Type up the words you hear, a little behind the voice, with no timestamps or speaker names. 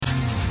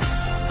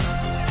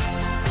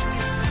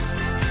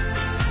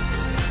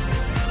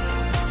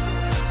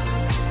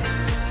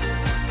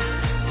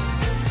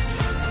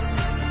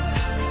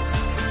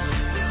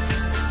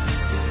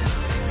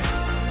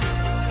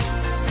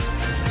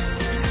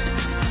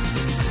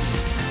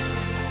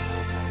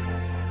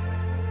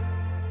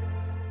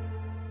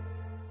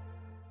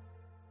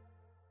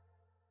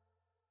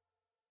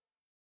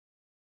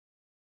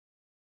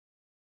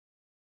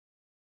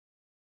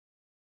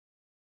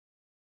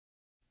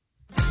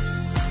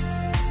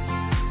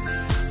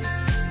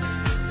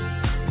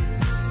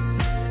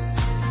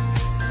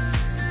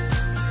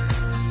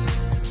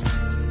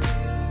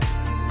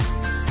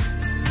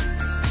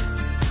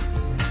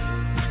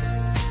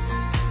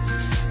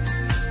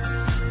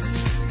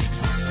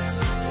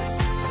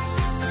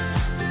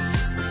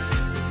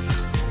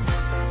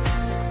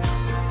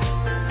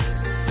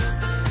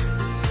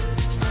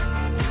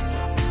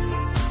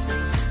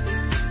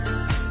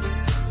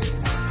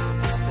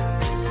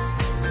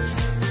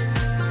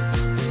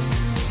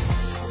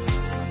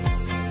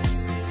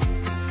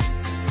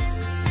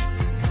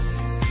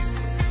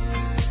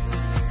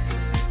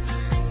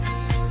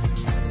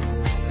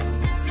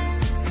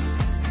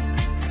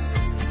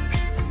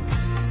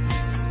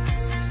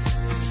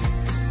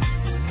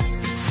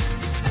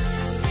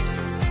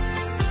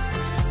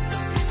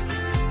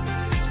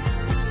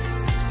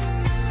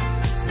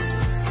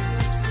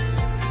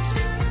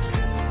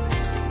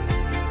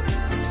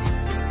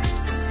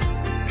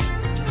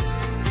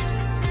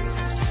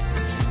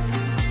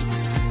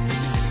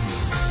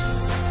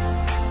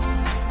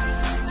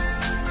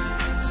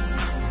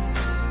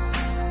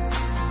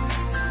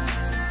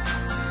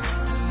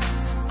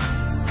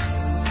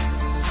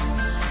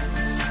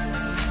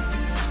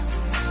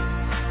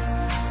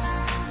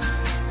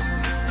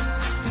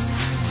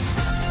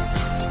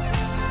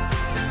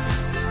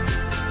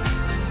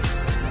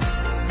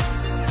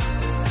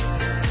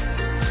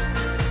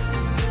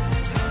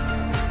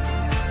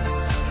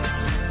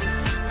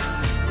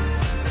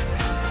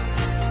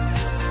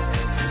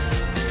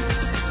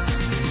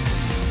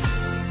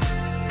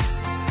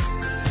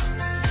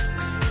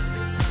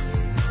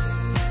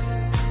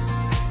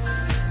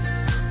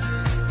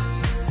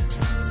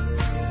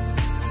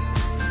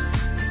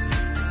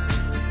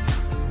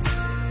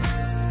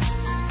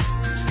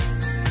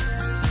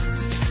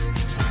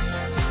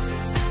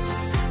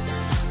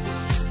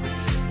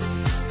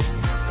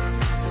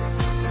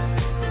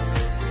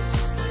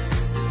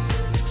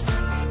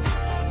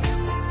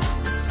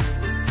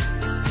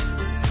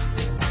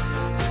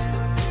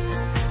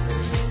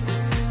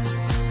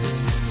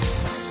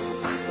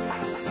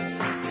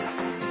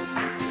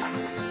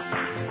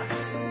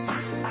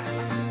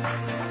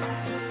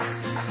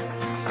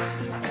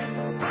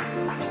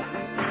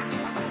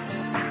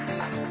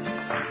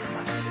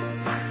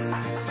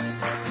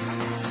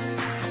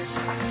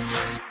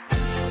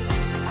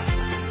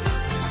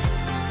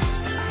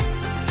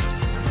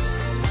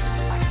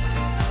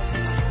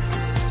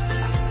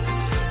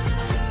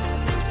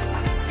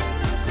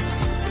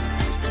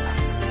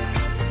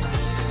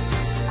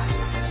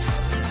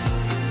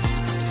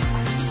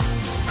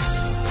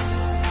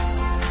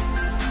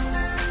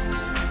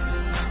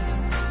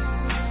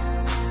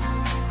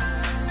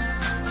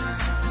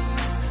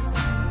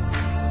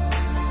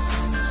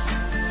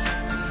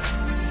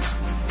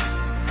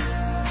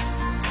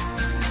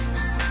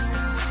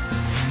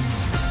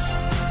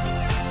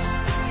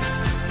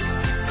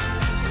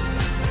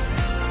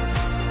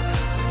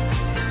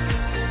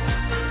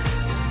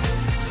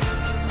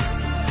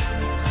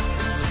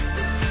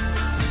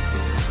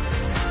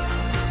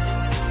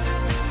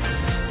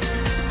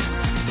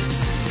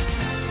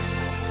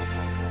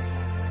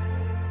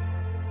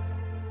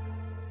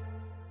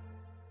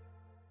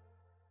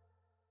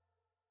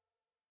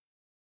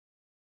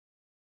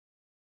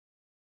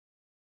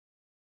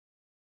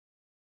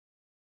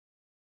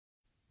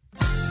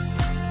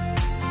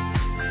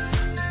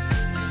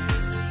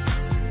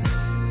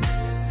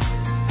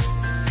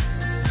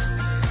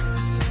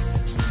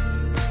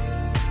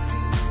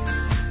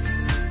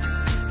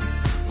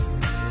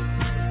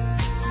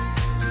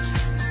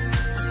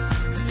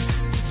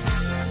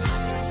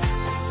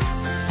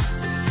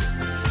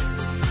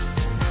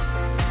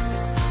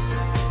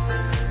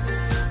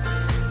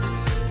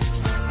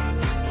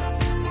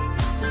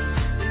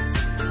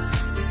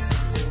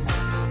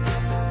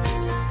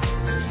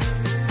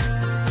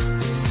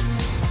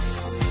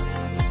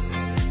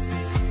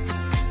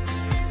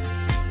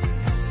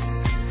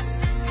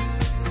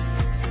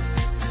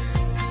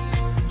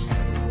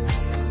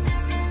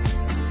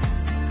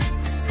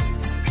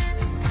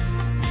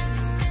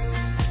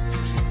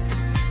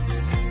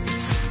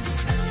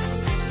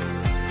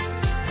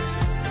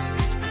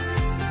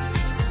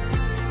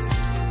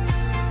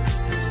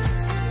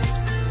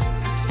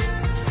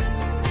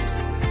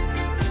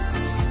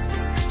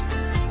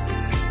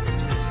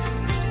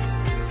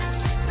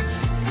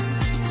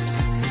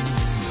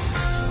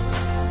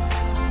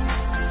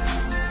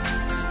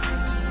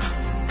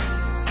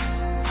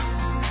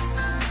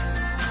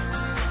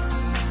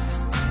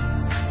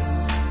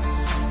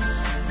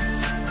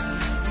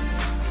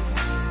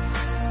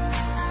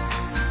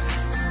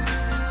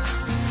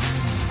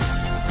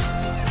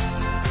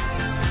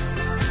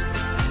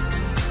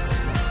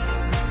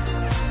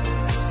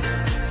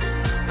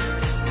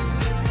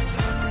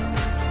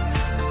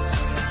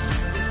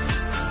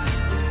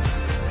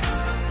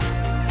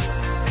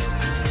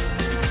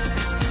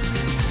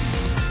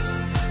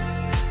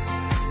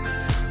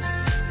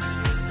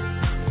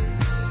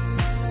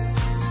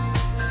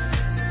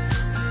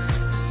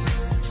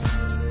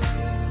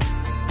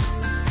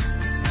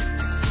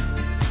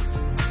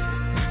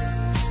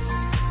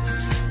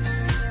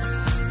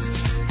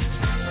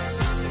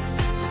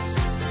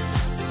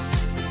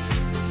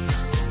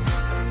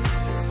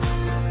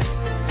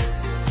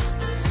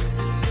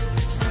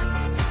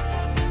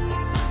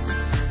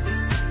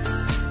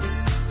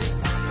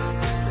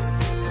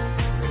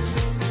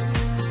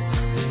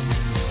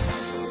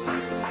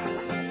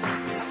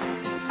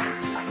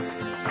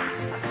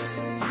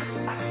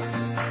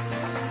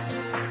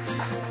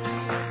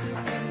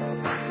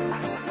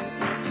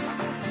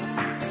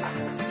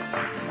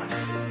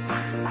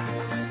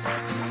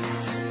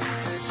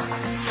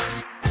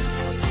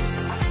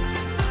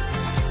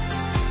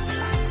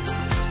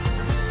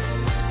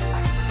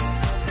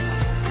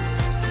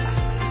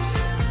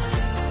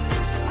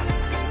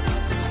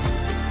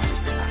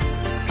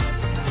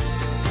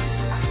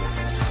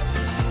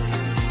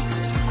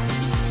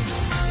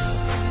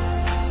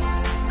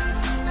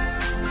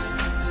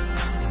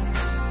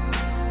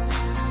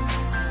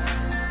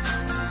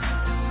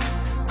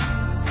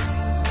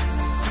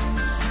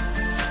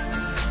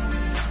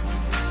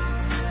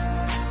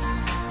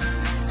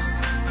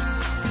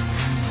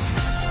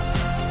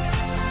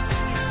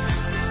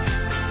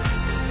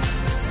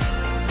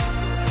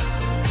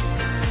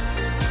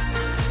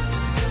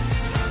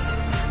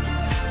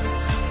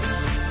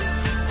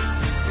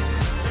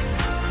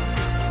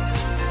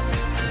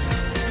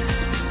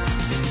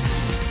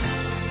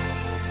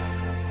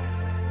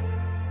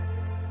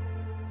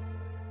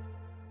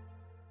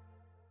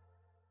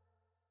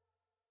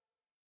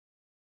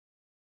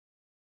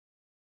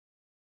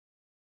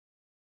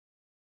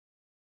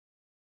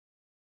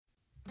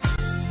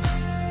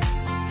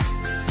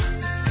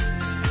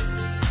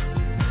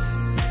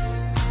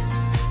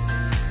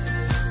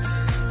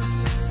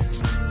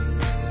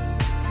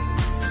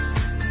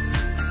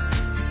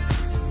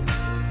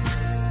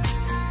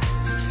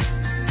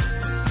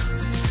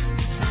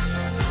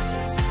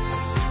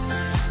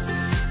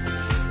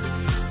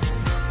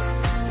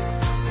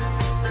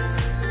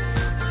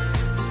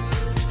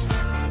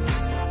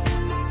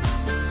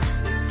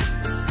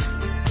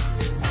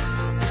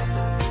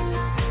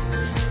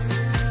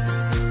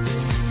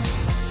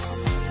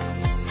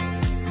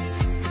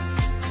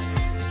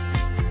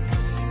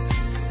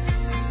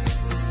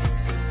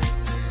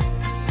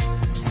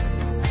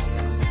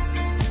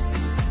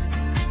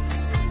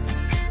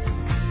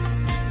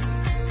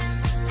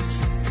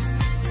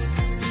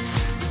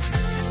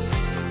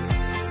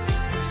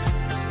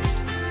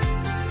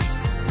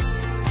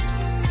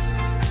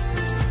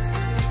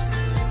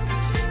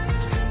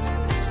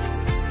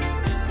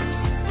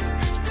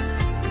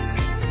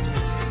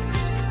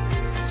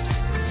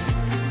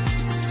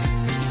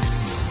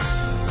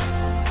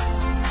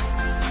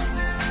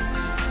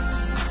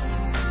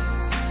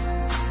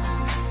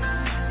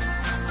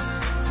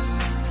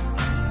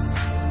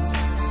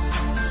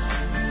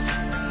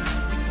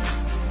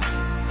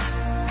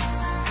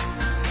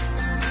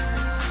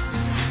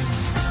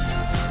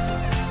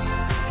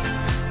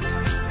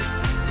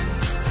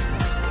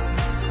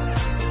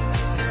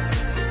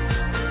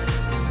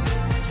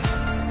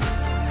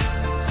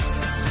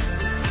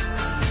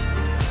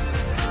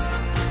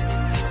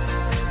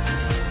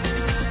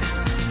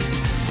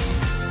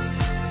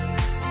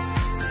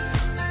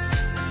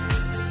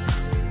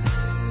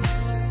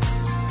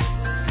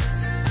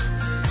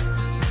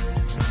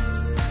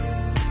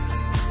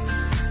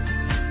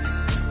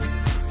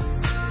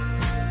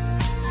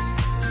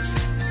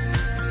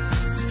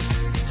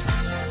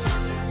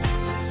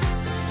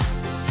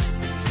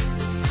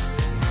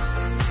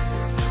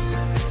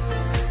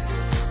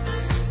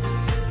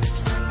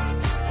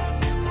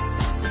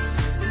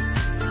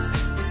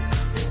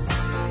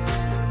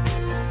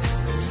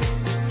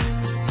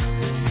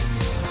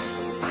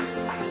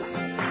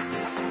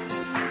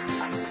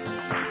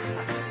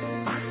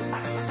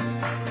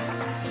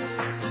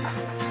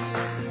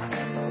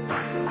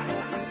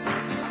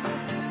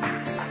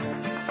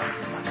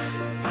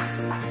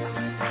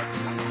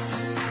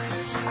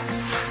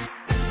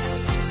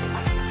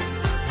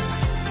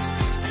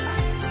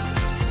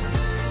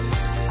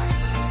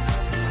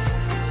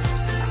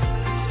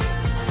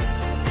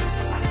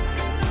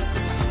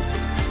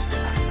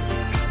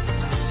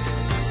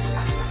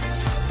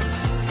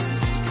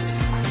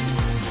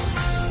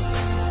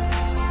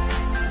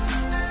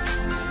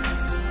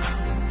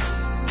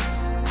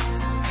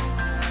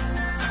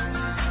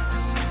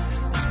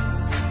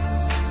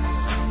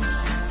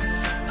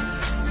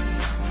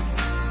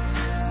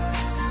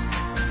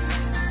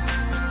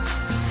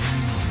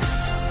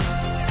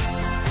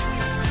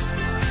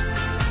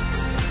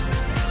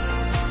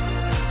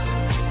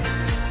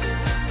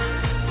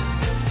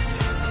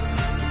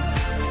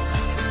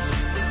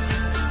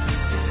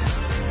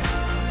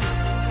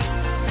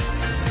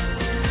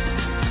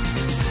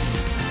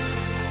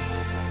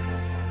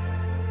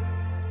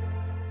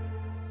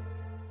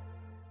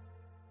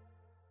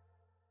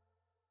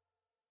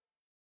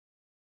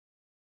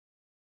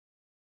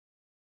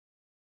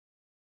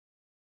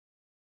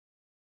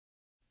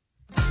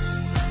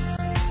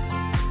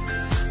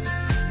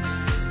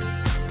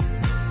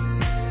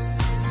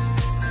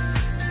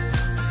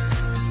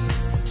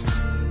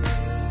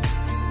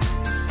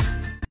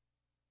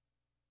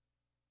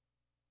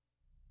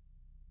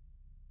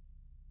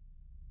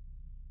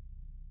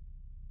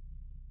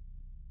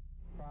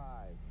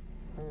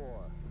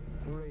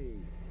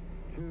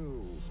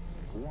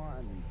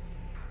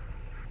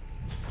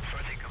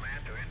Switching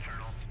command to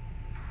internal.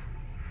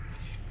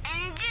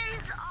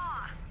 Engines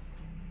off.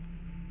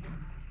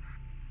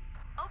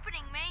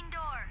 Opening main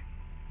door.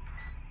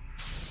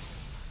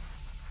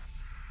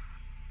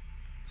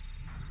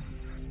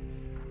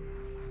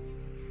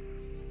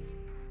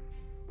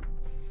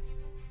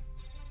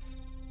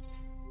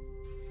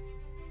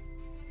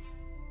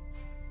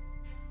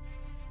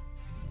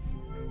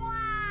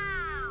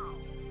 Wow!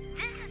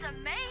 This is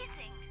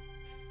amazing.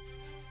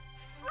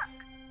 Look,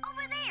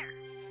 over there.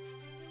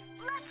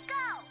 Let's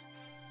go.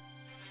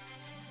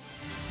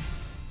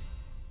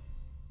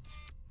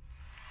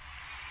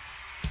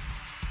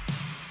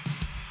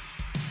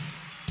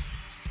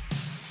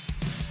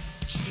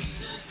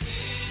 Jesus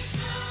is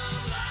the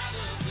light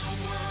of the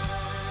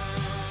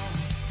world.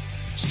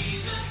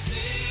 Jesus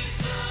is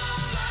the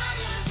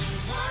light of the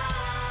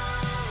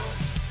world.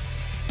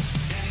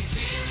 And he's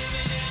here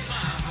living in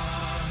my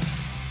heart.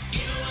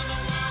 Even when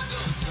the world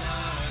goes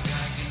dark,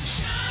 I can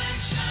shine,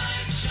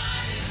 shine,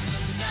 shine in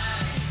the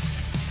night.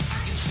 I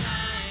can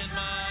shine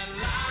my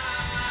light.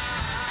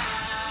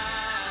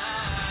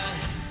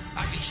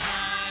 I can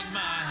shine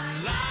my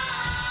light.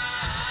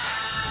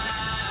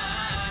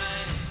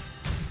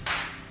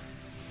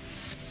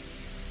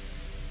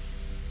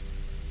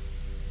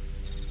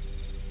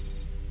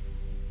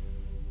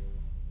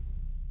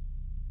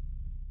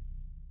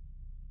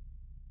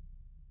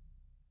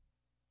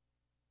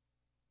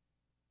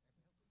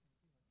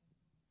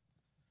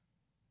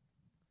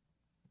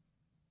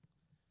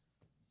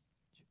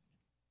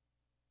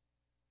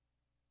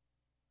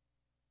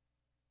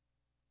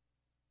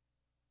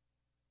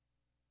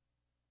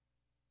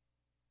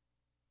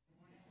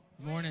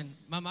 Morning.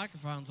 My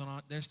microphone's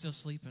on. They're still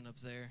sleeping up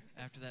there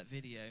after that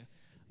video.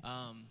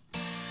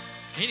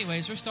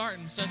 Anyways, we're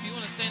starting. So if you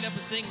want to stand up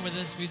and sing with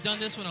us, we've done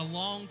this one a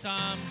long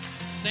time.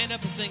 Stand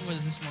up and sing with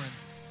us this morning.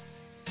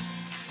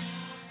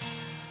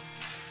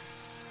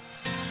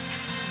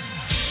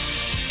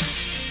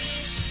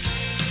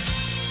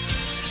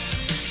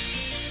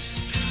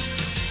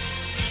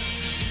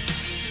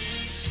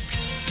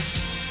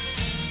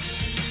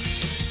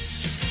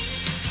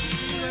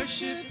 We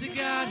worship the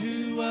God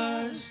who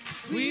was.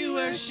 We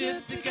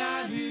worship the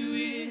God who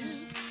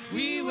is.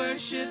 We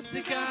worship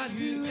the God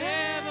who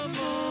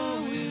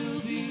evermore will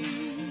be.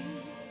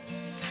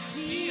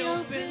 He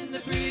opened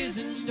the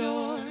prison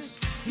doors.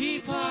 He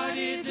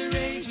parted the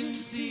raging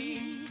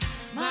sea.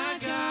 My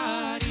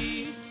God,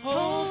 He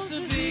holds the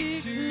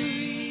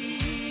victory.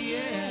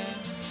 Yeah.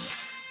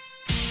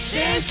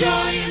 There's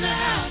joy in the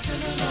house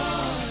of the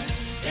Lord.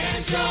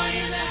 There's joy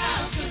in the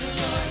house of the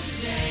Lord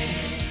today.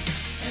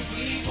 And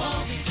we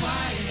won't be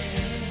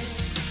quiet.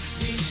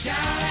 We shout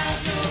out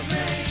your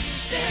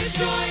praise. There's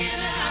joy in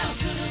the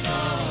house of the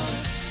Lord.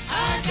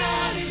 Our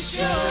God is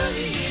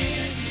surely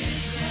in His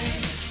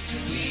place.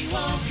 And we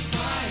won't be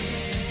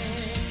quiet.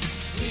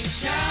 We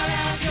shout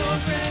out your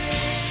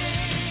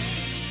praise.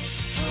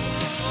 Oh,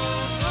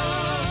 oh,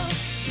 oh.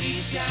 We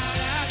shout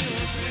out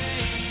your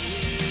praise.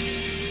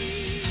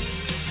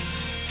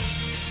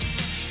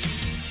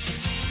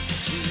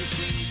 We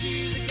sing to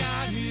the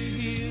God who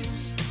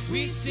heals.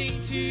 We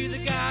sing to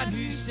the God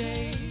who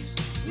saves.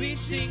 We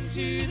sing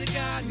to the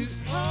God who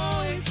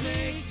always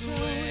makes a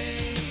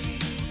way.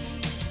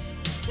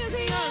 Till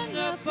He hung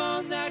up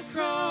on that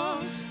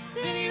cross,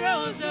 then He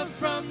rose up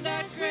from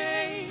that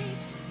grave.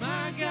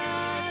 My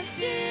God,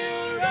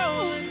 still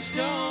rolling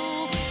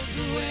stones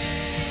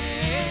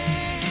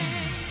away.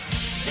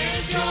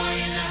 There's joy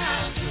in the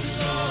house of the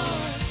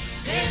Lord.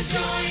 There's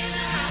joy in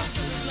the house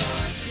of the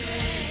Lord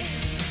today.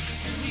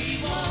 And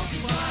we won't be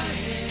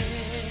quiet.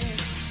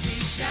 We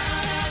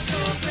shout out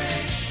your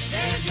praise.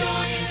 There's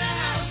joy in the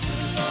house of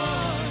the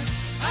Lord.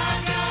 Our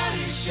God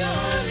is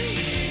surely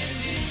in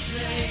His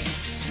place.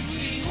 And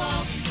we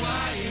won't be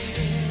quiet.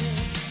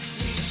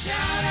 We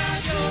shout out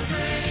your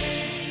praise.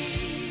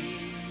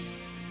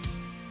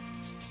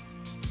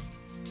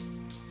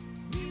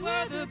 We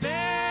were the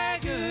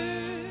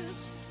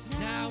beggars,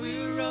 now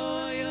we're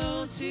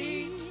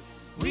royalty.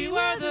 We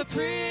were the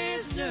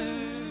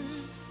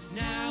prisoners,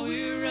 now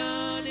we're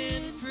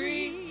running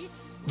free.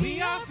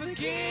 We are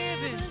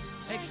forgiven,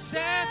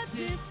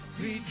 accepted,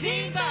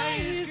 redeemed by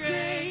His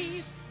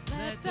grace.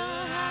 Let the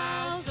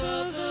house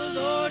of the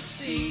Lord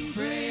sing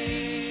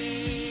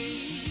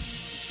praise.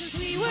 'Cause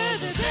we were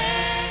the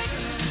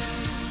beggars,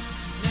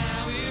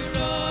 now we're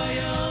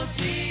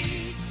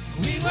royalty.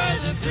 We were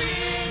the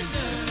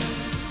prisoners,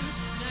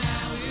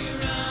 now we're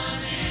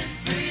running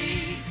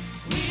free.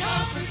 We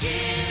are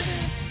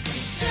forgiven,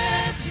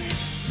 accepted,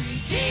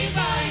 redeemed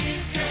by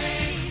His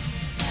grace.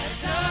 Let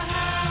the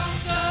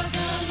house of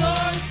the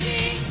Lord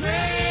sing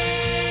praise.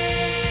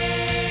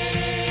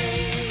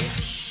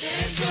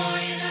 There's joy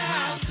in the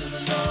house of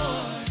the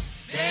Lord.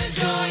 There's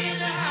joy in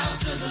the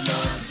house of the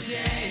Lord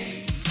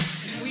today.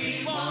 And we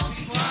won't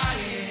be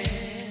quiet.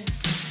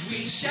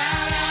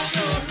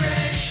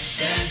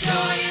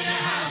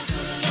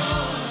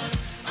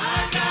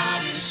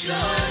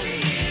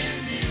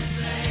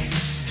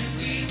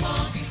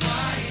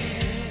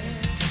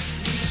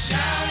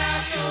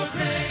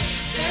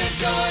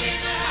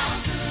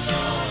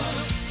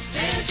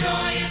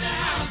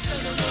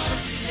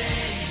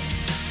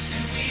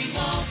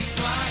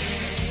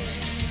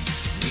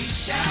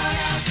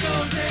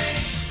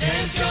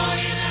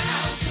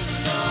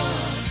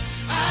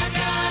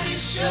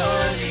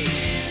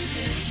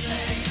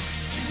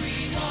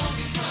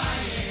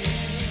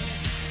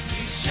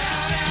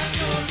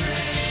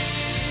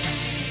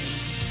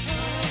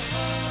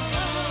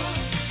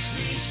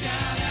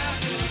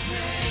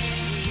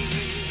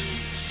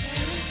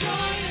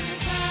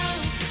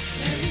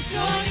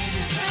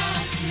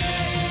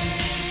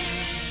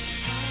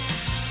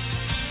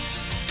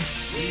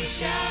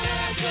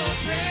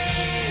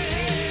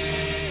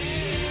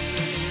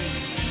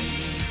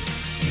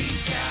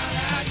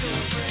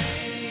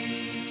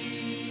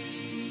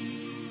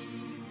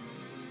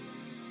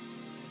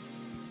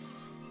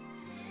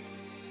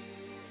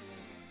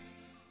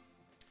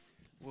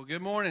 Well,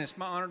 good morning. It's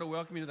my honor to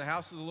welcome you to the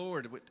house of the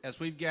Lord.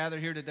 As we've gathered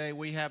here today,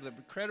 we have the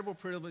incredible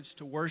privilege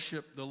to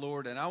worship the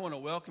Lord. And I want to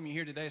welcome you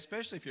here today,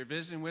 especially if you're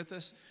visiting with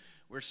us.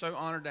 We're so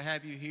honored to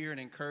have you here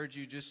and encourage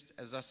you, just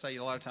as I say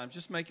a lot of times,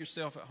 just make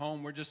yourself at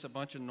home. We're just a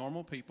bunch of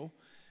normal people.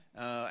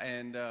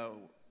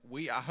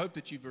 I hope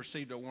that you've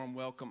received a warm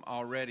welcome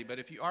already. But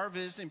if you are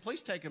visiting,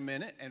 please take a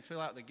minute and fill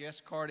out the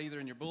guest card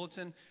either in your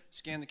bulletin,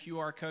 scan the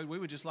QR code. We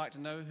would just like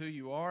to know who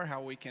you are,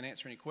 how we can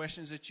answer any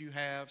questions that you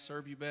have,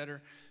 serve you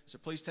better. So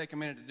please take a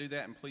minute to do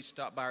that, and please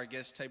stop by our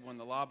guest table in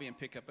the lobby and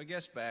pick up a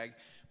guest bag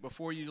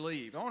before you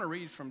leave. I want to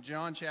read from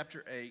John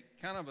chapter 8,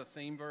 kind of a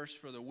theme verse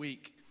for the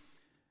week.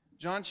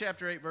 John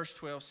chapter 8, verse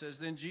 12 says,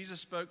 "Then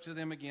Jesus spoke to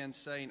them again,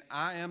 saying,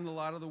 I am the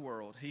light of the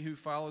world. He who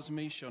follows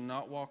me shall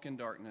not walk in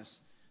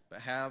darkness,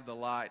 but have the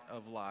light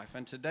of life."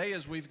 And today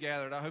as we've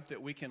gathered, I hope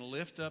that we can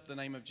lift up the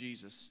name of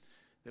Jesus,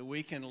 that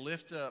we can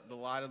lift up the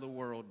light of the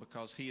world,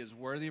 because he is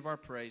worthy of our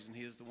praise, and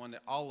he is the one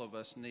that all of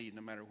us need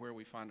no matter where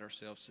we find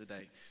ourselves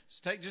today.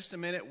 So take just a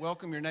minute,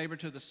 welcome your neighbor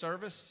to the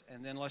service,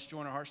 and then let's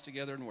join our hearts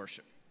together in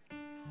worship.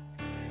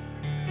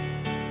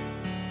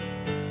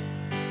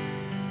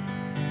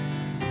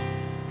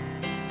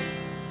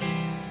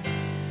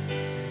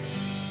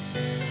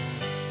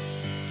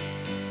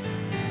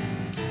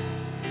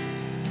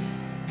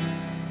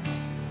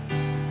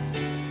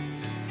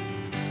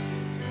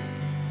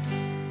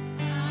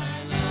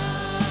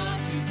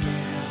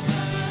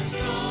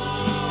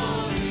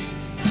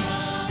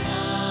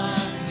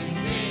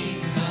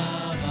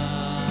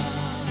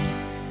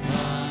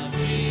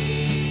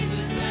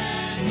 Jesus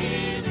and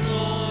his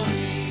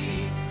glory.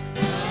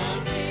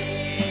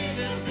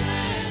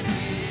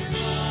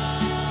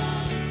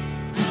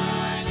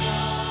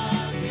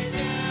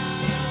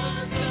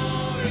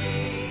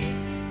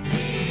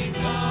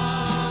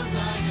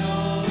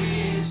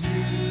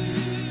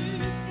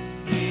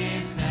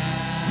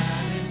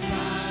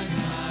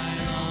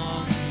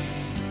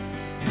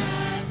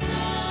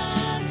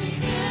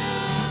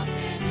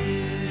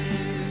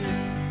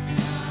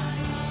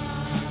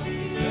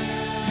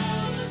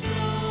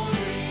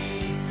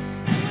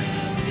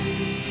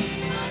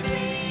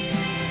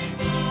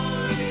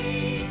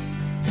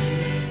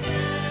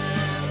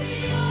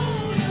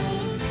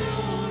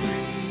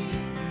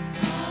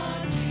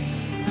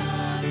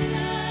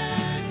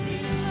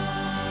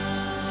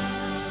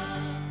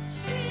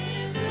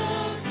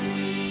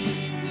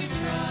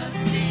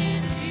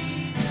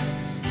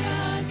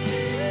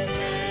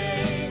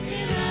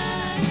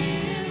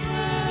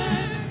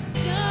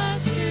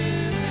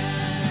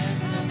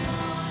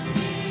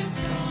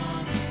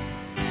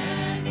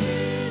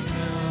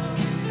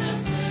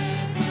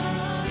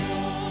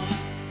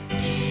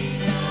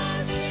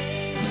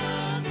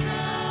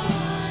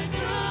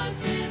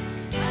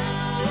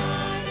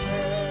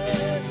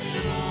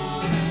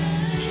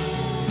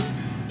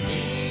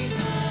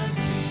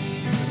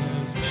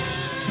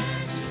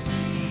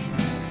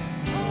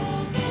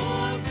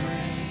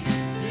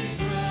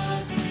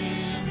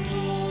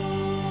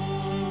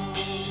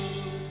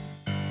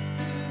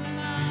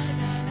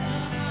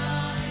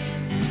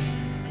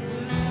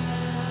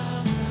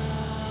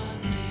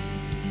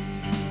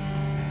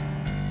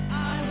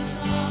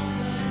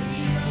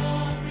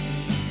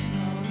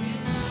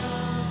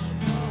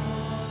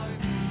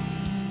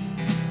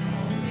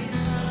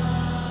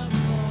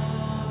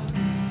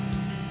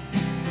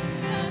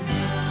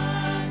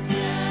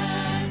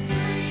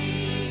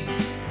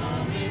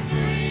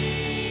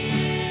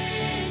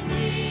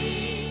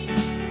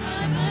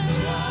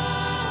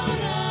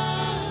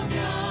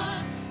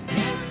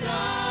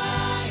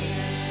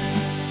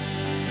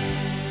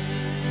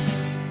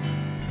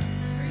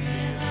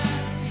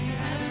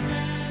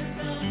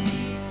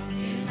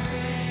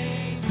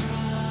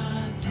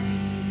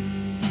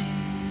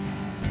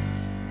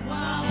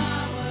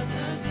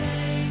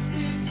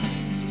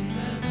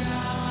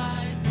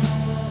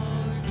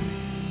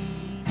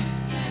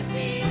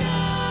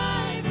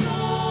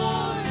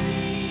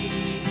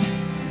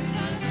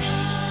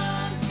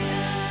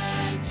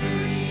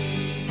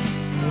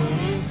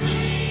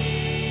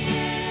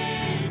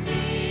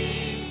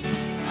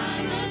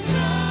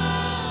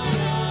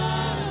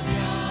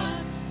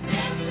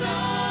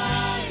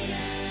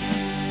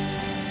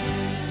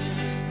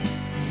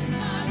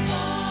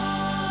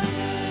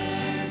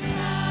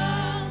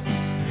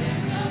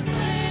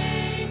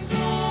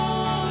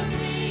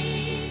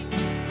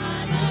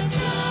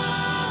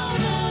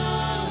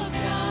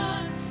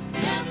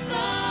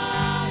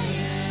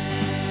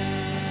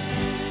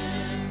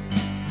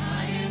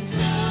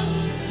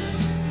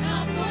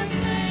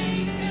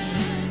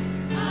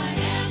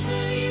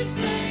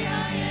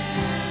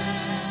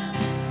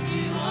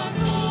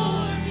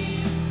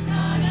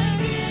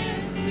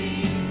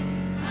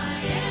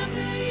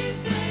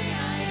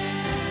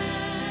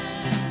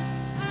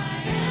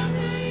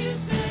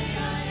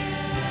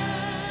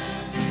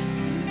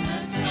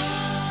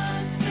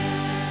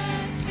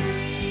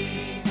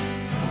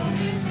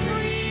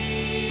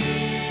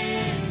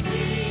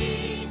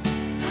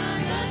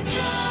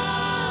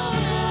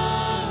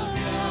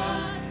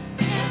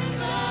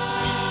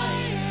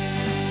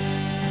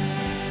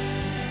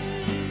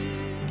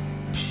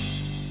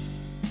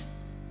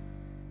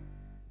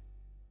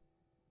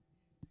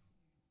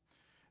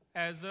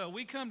 As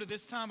we come to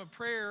this time of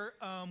prayer,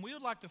 we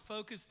would like to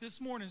focus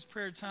this morning's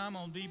prayer time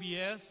on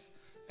VBS.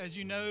 As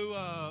you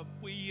know,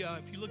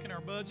 if you look in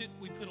our budget,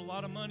 we put a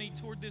lot of money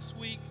toward this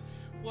week.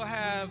 We'll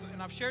have,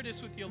 and I've shared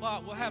this with you a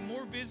lot, we'll have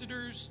more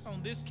visitors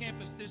on this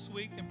campus this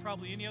week than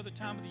probably any other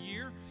time of the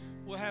year.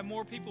 We'll have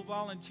more people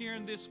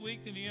volunteering this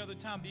week than any other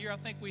time of the year. I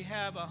think we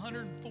have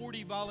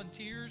 140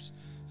 volunteers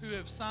who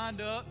have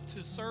signed up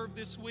to serve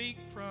this week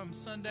from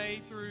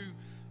Sunday through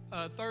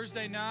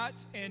Thursday night,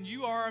 and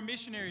you are our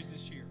missionaries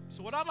this year.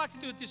 So what I'd like to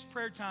do at this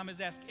prayer time is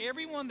ask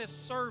everyone that's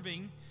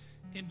serving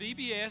in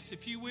VBS,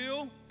 if you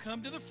will,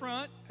 come to the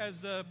front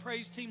as the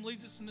praise team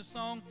leads us in the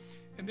song,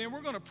 and then we're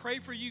going to pray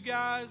for you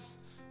guys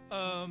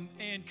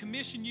and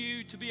commission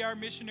you to be our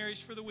missionaries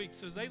for the week.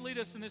 So as they lead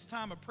us in this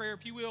time of prayer,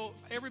 if you will,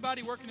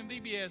 everybody working in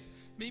VBS,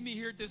 meet me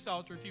here at this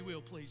altar, if you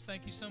will, please.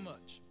 Thank you so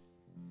much.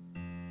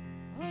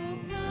 Oh,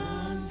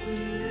 come to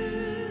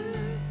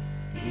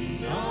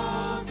the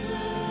altar.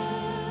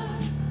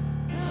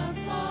 The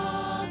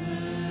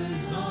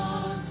Father's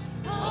arms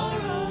are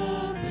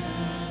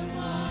open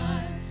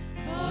wide.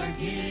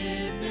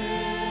 Forgiveness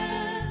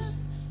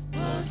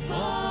was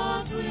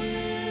bought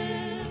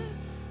with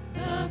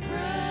the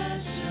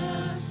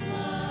precious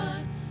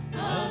blood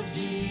of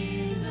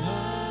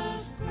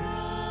Jesus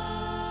Christ.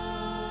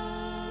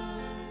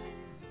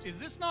 Is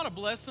this not a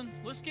blessing?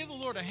 Let's give the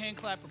Lord a hand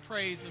clap of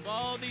praise of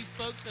all these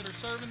folks that are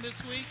serving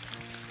this week.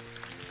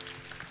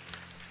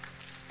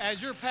 As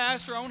your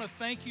pastor, I want to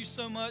thank you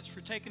so much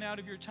for taking out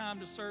of your time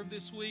to serve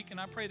this week, and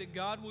I pray that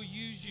God will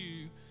use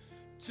you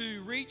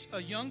to reach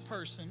a young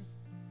person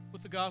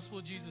with the gospel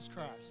of Jesus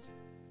Christ.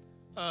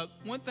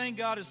 One thing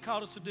God has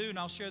called us to do, and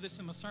I'll share this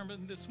in my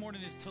sermon this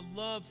morning, is to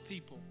love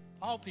people,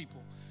 all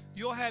people.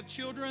 You'll have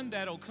children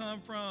that'll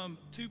come from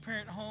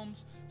two-parent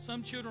homes.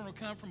 Some children will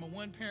come from a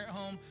one-parent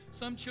home.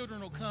 Some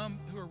children will come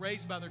who are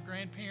raised by their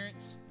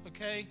grandparents,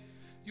 okay?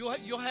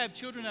 You'll have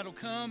children that'll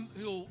come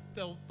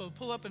they'll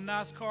pull up in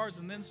nice cars,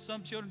 and then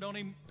some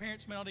children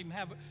parents may not even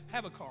have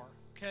a car,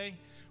 okay?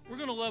 We're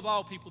going to love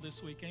all people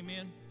this week,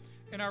 amen?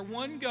 And our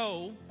one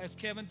goal, as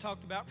Kevin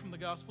talked about from the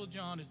Gospel of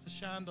John, is to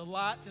shine the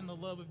light and the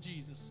love of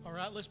Jesus. All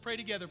right, let's pray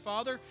together.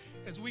 Father,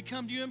 as we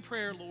come to you in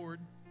prayer,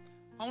 Lord,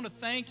 I want to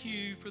thank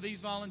you for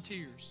these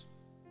volunteers.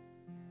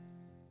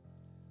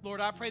 Lord,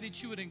 I pray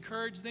that you would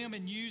encourage them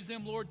and use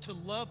them, Lord, to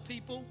love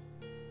people,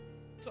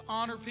 to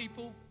honor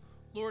people,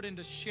 Lord, and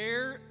to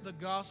share the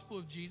gospel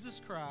of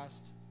Jesus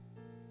Christ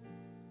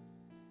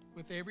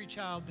with every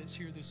child that's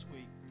here this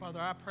week. Father,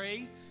 I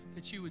pray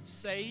that you would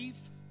save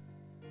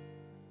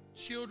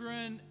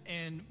children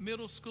and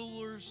middle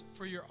schoolers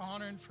for your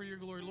honor and for your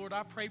glory. Lord,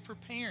 I pray for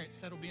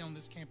parents that will be on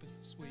this campus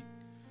this week.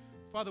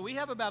 Father, we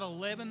have about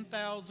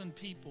 11,000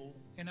 people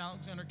in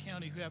Alexander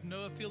County who have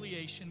no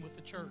affiliation with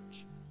the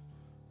church.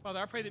 Father,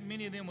 I pray that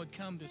many of them would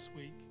come this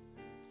week,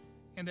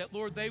 and that,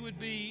 Lord, they would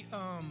be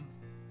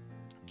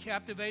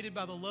captivated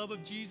by the love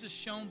of Jesus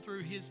shown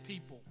through his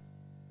people.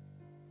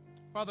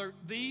 Father,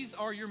 these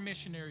are your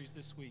missionaries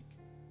this week,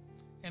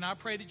 and I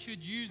pray that you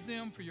would use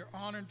them for your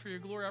honor and for your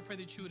glory. I pray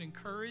that you would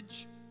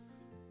encourage.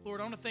 Lord,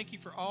 I want to thank you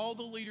for all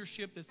the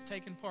leadership that's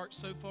taken part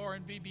so far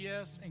in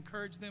VBS.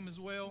 Encourage them as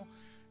well.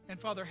 And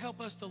Father,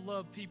 help us to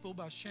love people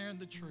by sharing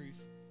the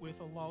truth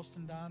with a lost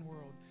and dying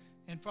world.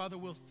 And Father,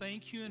 we'll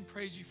thank you and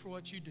praise you for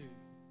what you do.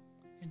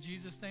 In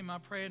Jesus' name I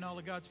pray, and all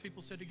of God's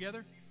people said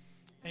together,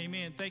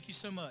 amen. Thank you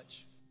so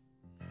much.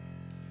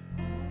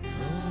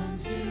 Come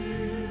to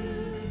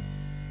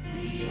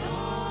the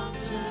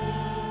altar.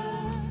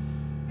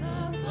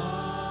 The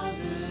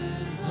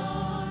Father's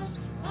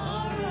arms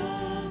are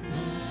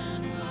open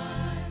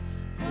wide.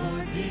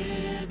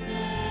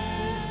 Forgiveness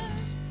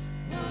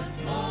was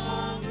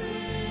bought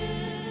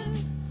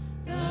with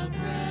the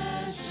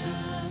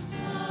precious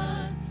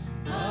blood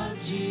of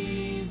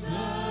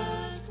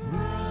Jesus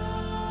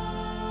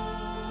Christ.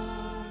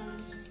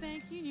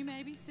 Thank you. You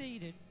may be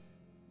seated.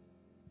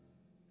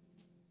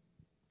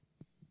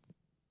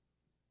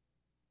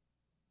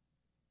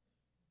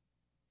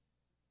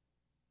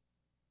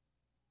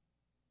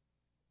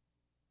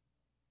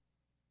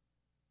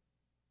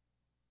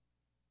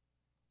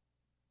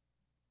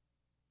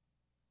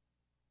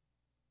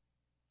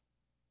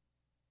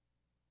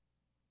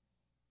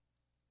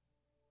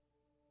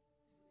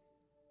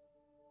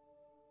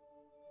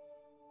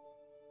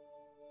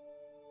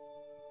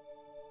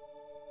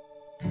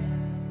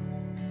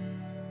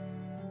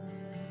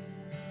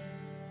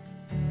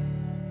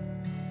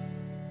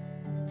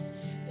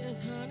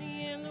 There's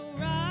honey in the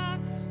rock,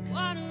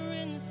 water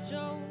in the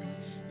stone,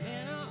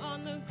 manna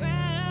on the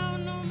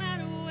ground, no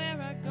matter where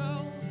I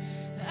go.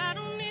 I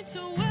don't need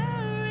to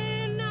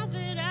worry now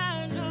that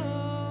I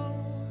know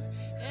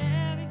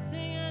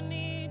everything I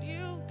need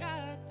you've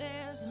got.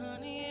 There's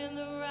honey in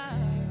the rock.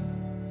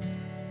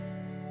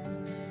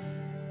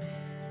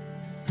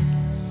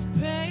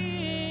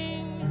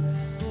 Praying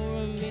for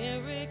a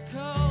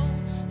miracle,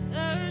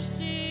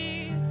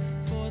 thirsty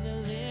for the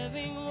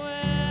living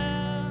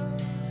well.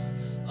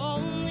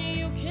 Only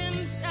you can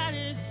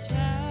satisfy.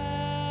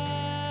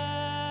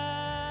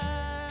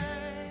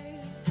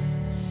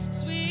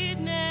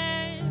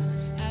 Sweetness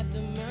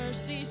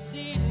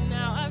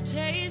I've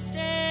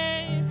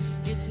tasted,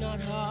 it's not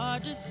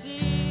hard to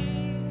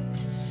see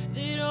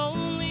that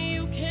only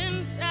you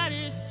can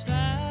satisfy.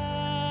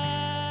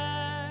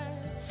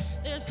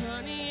 There's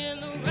honey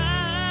in the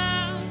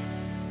rock.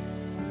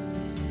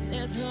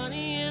 There's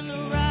honey in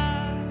the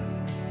rock.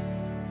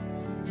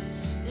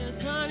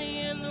 There's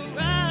honey in the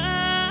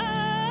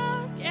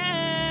rock.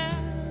 Yeah,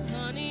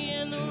 honey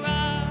in the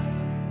rock.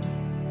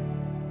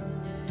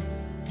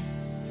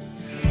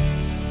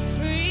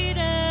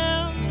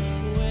 Freedom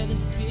where the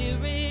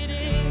Spirit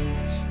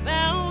is.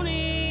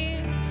 Bounty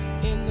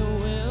in the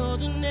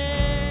wilderness.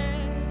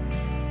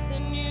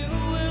 And you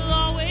will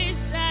always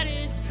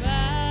satisfy.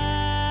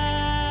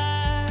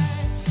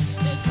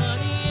 There's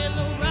honey in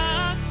the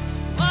rock,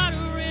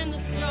 water in the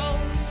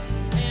stone,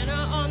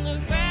 manna on the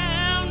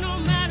ground, no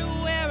matter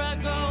where I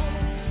go.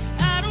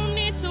 I don't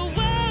need to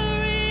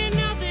worry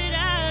now that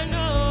I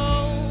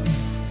know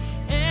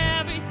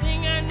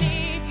everything I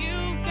need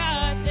you've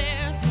got.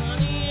 There's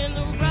honey in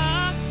the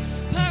rock,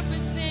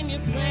 purpose in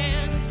your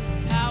plan,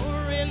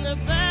 power in the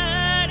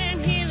blood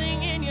and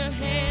healing in your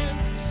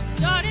hands.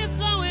 Started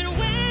flowing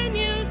when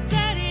you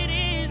said it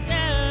is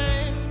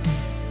done.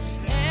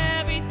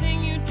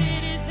 Everything you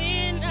did is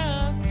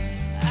enough.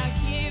 I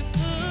keep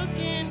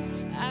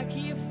looking, I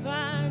keep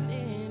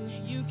finding.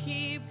 You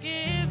keep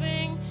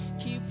giving,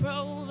 keep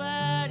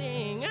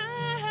providing.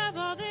 I have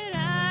all that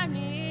I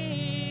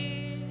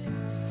need.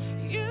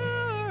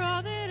 You're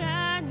all that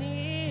I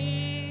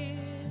need.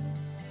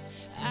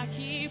 I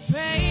keep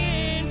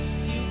praying,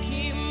 you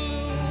keep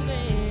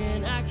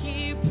moving. I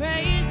keep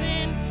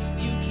praising,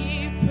 you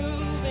keep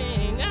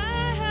proving.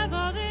 I have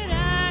all that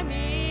I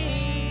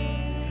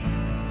need.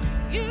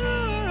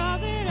 You're all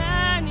that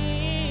I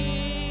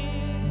need.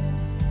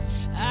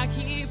 I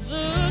keep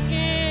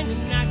looking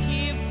and I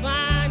keep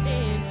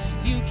finding.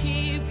 You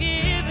keep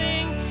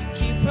giving,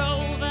 keep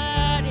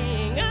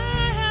providing.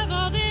 I have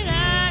all that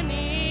I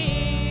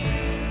need.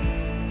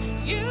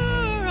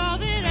 You're all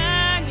that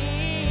I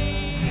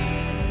need.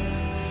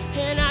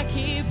 And I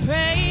keep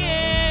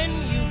praying,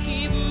 you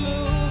keep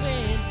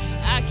moving.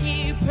 I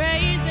keep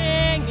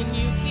praising and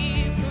you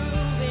keep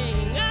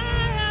proving. I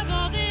have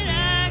all that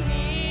I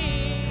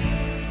need.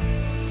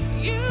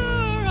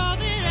 You're all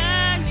that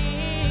I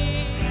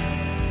need.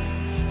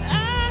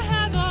 I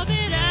have all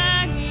that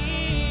I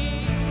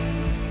need.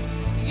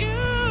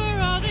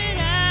 You're all that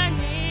I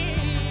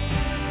need.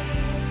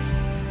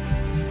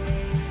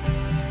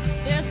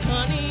 There's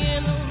honey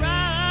in the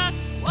rock,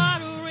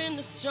 water in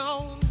the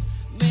stone,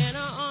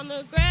 manna on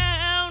the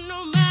ground,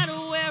 no matter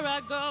where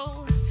I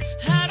go.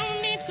 I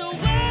don't need to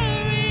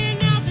worry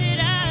now that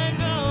I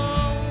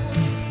know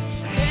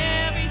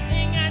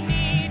everything I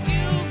need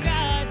you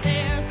got.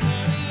 There's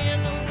honey in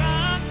the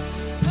rock,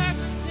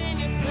 purpose in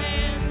your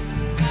plan,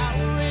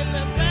 power in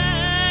the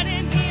blood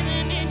and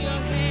healing in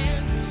your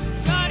hands.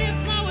 Started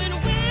flowing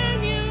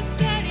when you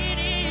said it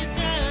is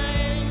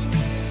done.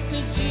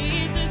 'Cause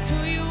Jesus, who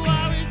you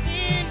are, is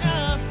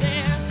enough.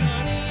 There's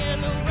honey in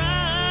the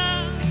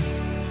rock.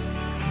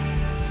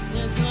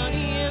 There's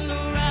honey in the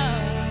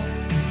rock.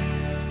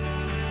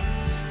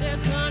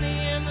 There's honey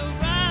in the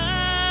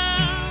rock.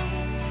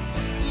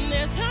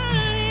 There's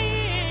honey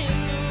in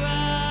the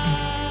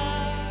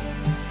rock.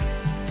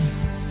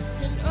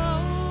 And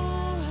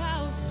oh,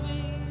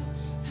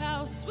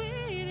 how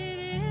sweet it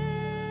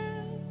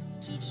is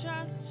to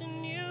trust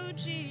in you,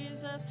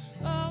 Jesus.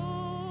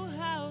 Oh,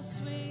 how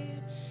sweet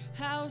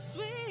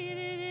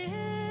it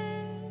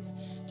is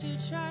to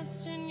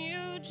trust in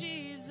you,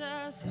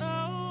 Jesus.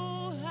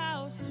 Oh,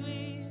 how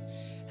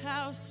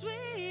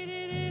sweet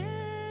it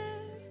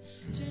is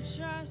to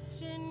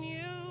trust in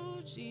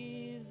you,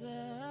 Jesus.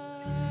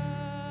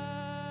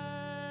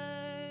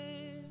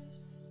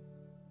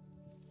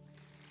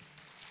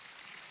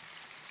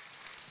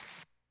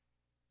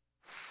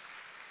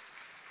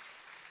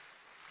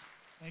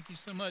 Thank you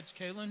so much,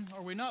 Kaylin.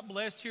 Are we not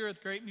blessed here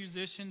with great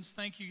musicians?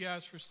 Thank you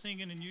guys for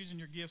singing and using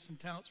your gifts and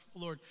talents for the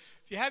Lord.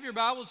 If you have your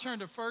Bibles, turn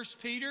to 1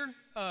 Peter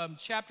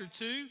chapter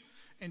 2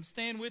 and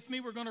stand with me.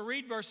 We're going to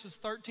read verses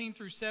 13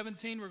 through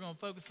 17. We're going to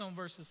focus on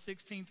verses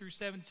 16 through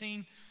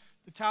 17.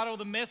 The title of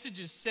the message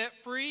is Set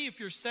Free. If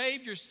you're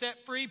saved, you're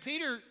set free.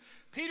 Peter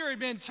had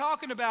been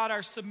talking about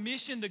our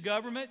submission to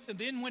government, and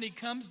then when he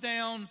comes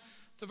down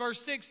to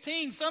verse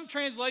 16, some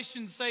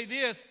translations say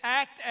this: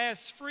 act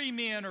as free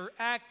men or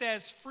act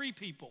as free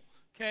people,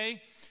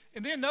 okay?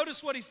 And then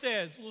notice what he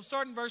says. We'll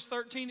start in verse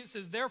 13. It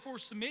says, therefore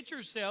submit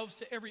yourselves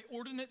to every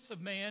ordinance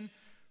of man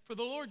for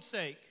the Lord's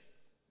sake,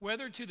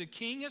 whether to the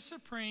king as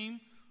supreme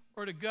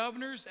or to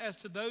governors as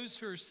to those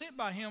who are sent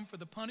by him for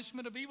the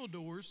punishment of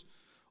evildoers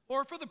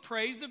or for the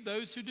praise of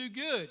those who do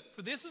good.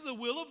 For this is the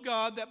will of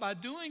God, that by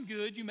doing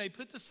good you may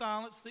put to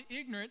silence the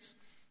ignorance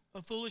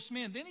of foolish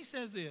men. Then he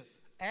says this: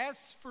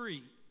 as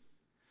free.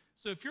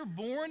 So if you're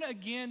born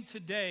again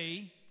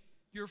today,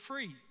 you're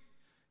free.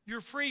 You're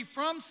free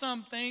from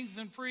some things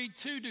and free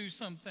to do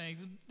some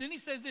things. And then he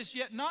says this: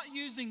 yet not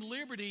using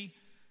liberty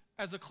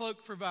as a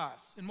cloak for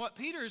vice. And what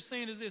Peter is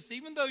saying is this: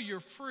 even though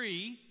you're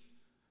free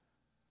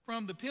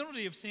from the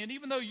penalty of sin,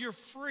 even though you're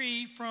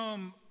free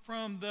from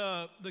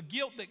the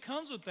guilt that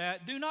comes with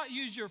that, do not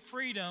use your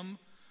freedom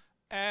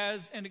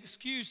as an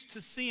excuse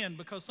to sin,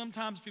 because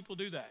sometimes people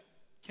do that,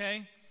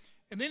 okay?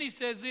 And then he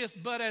says this,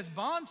 but as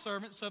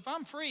bondservants, so if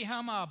I'm free, how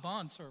am I a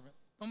bondservant?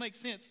 Don't make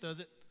sense, does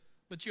it?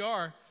 But you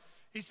are.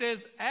 He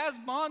says, as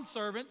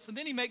bondservants, and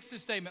then he makes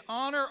this statement,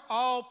 honor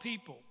all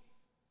people,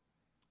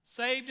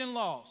 saved and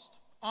lost.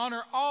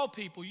 Honor all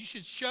people. You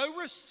should show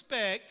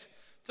respect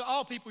to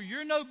all people.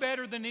 You're no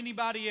better than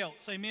anybody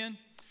else, amen?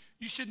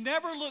 You should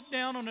never look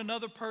down on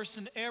another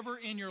person ever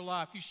in your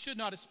life. You should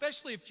not,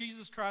 especially if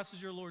Jesus Christ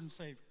is your Lord and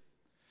Savior.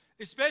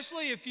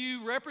 Especially if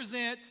you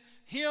represent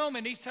Him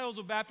in East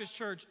Tazewell Baptist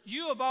Church.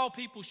 You of all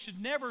people should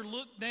never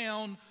look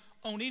down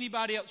on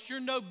anybody else.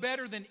 You're no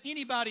better than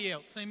anybody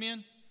else,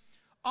 amen?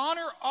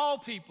 Honor all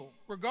people,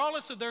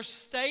 regardless of their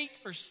state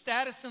or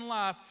status in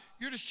life.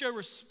 You're to show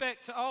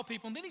respect to all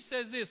people. And then he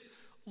says this,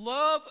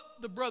 love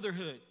the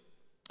brotherhood.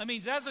 That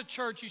means as a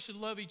church, you should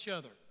love each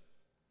other.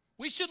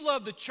 We should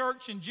love the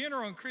church in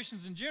general and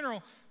Christians in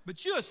general,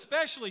 but you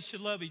especially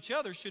should love each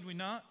other, should we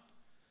not?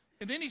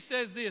 And then he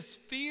says this,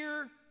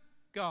 fear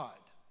God.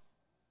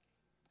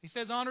 He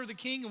says honor the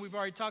king, and we've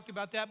already talked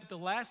about that, but the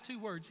last two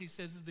words he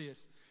says is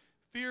this,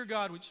 fear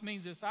God, which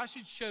means this, I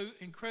should show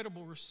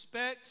incredible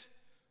respect,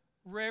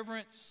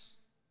 reverence,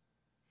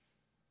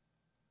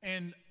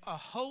 and a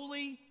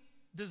holy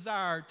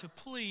desire to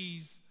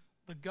please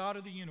the God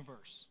of the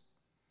universe.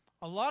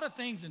 A lot of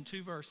things in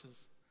 2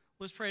 verses.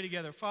 Let's pray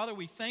together. Father,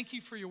 we thank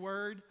you for your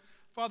word.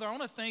 Father, I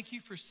want to thank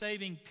you for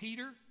saving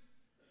Peter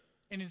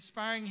and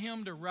inspiring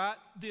him to write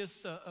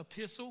this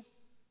epistle.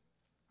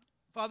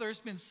 Father, it's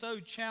been so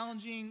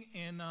challenging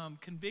and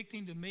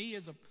convicting to me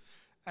as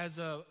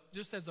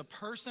a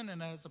person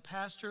and as a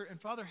pastor. And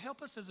Father,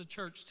 help us as a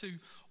church to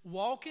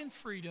walk in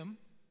freedom,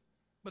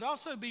 but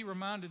also be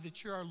reminded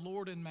that you're our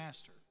Lord and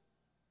Master.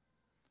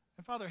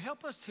 And Father,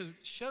 help us to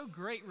show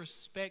great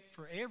respect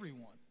for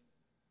everyone,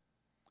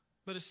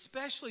 but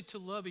especially to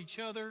love each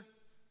other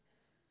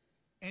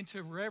and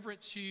to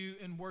reverence you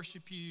and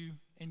worship you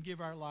and give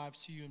our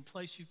lives to you and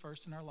place you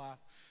first in our life.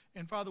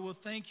 And Father, we'll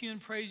thank you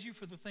and praise you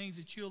for the things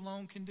that you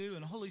alone can do.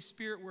 And Holy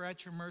Spirit, we're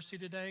at your mercy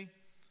today.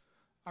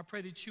 I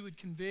pray that you would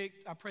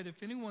convict. I pray that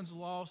if anyone's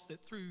lost,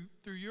 that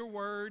through your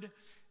word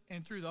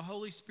and through the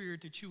Holy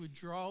Spirit, that you would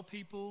draw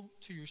people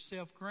to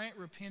yourself, grant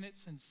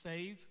repentance and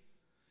save.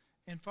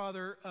 And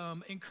Father,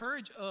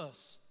 encourage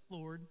us,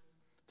 Lord,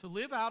 to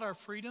live out our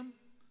freedom,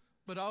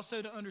 but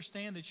also to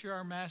understand that you're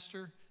our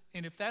master.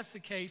 And if that's the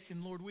case,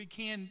 then Lord, we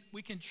can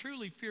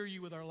truly fear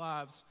you with our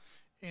lives.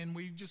 And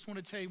we just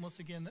want to tell you once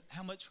again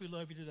how much we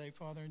love you today,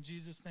 Father. In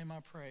Jesus' name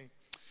I pray.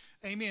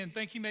 Amen.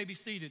 Thank you. You may be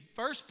seated.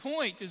 First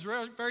point is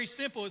very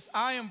simple. It's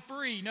I am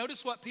free.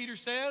 Notice what Peter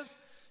says.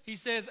 He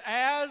says,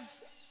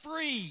 as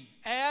free.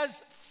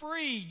 As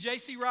free.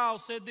 J.C. Ryle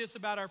said this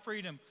about our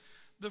freedom.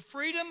 The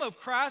freedom of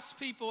Christ's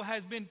people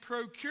has been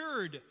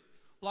procured,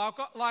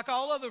 like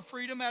all other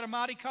freedom, at a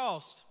mighty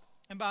cost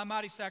and by a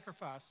mighty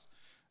sacrifice.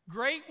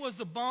 Great was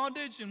the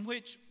bondage in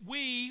which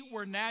we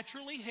were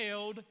naturally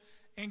held,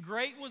 and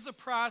great was the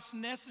price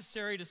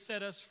necessary to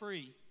set us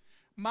free.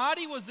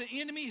 Mighty was the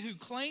enemy who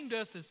claimed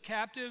us as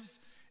captives,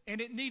 and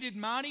it needed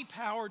mighty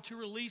power to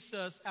release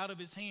us out of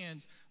his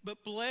hands.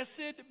 But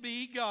blessed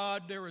be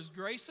God, there is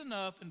grace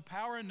enough and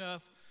power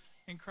enough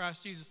in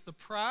Christ Jesus. The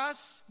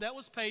price that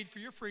was paid for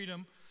your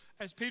freedom,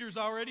 as Peter's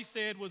already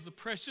said, was the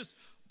precious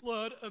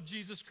blood of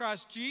Jesus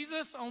Christ.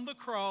 Jesus on the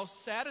cross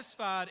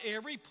satisfied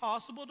every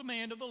possible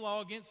demand of the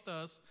law against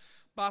us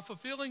by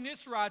fulfilling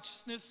this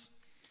righteousness.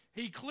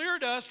 He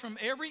cleared us from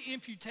every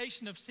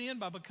imputation of sin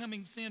by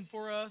becoming sin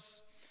for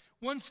us.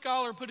 One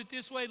scholar put it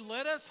this way,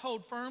 let us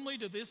hold firmly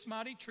to this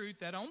mighty truth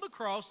that on the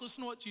cross,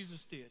 listen to what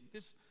Jesus did.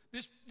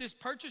 This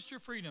purchased your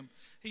freedom.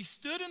 He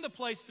stood in the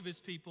place of his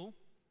people,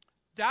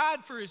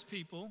 died for his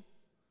people,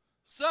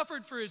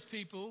 suffered for his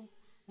people,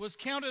 was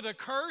counted a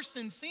curse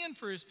and sin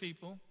for his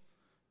people,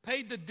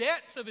 paid the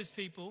debts of his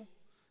people,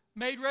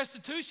 made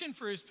restitution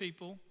for his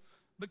people,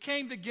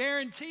 became the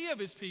guarantee of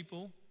his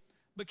people,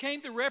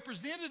 became the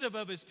representative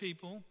of his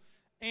people,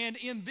 and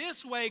in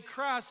this way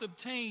Christ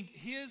obtained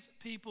his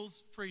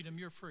people's freedom.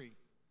 You're free.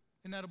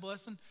 Isn't that a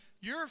blessing?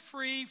 You're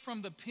free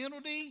from the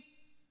penalty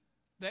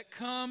that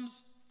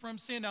comes from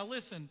sin. Now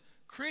listen,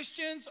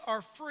 Christians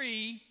are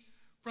free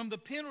from the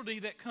penalty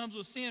that comes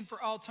with sin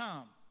for all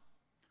time.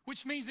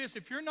 Which means this,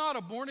 if you're not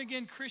a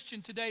born-again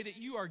Christian today, that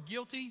you are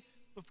guilty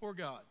before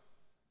God.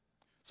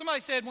 Somebody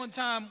said one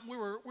time,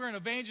 we're in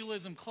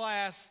evangelism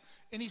class,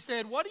 and he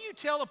said, what do you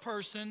tell a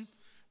person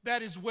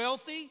that is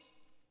wealthy,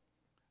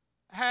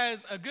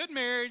 has a good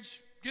marriage,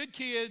 good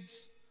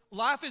kids,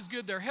 life is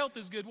good, their health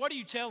is good? What do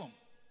you tell them?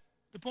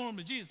 To point them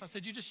to Jesus. I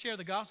said, you just share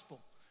the gospel.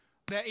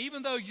 That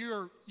even though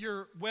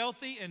you're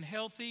wealthy and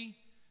healthy,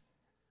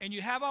 and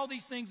you have all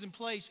these things in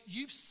place,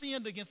 you've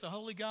sinned against a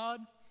holy God,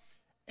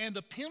 and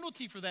the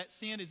penalty for that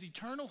sin is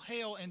eternal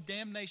hell and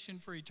damnation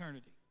for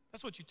eternity.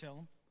 That's what you tell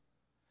them.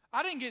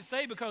 I didn't get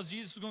saved because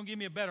Jesus was going to give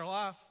me a better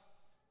life.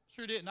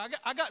 Sure didn't.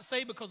 I got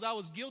saved because I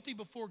was guilty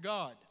before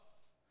God.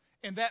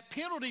 And that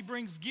penalty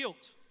brings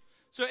guilt.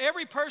 So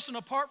every person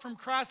apart from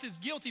Christ is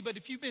guilty, but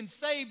if you've been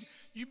saved,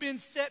 you've been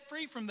set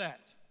free from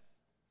that.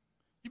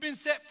 You've been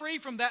set free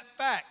from that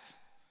fact.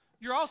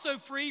 You're also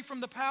free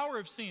from the power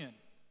of sin.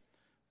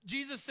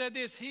 Jesus said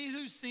this, he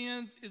who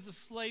sins is a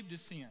slave to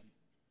sin.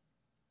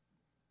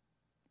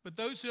 But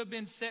those who have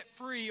been set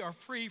free are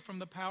free from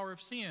the power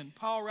of sin.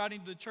 Paul,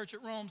 writing to the church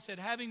at Rome, said,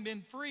 having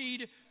been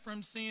freed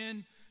from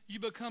sin, you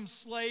become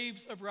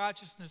slaves of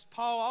righteousness.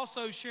 Paul,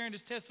 also sharing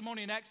his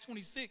testimony in Acts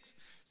 26,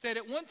 said,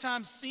 at one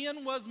time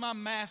sin was my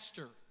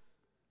master.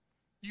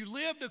 You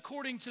lived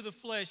according to the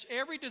flesh.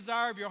 Every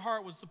desire of your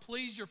heart was to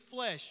please your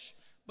flesh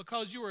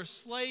because you were a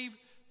slave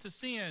to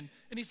sin.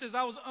 And he says,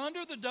 I was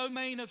under the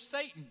domain of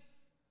Satan.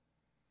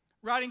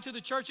 Writing to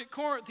the church at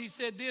Corinth, he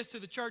said this to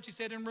the church. He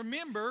said, and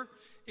remember,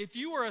 if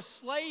you were a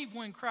slave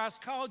when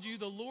Christ called you,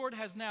 the Lord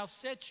has now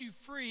set you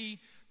free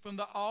from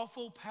the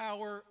awful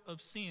power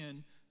of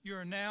sin. You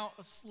are now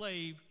a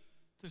slave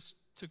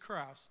to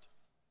Christ.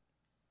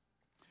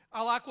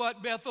 I like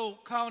what Bethel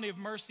Colony of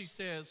Mercy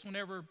says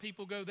whenever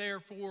people go there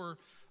for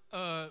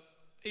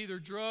either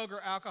drug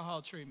or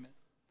alcohol treatment.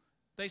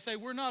 They say,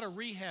 we're not a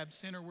rehab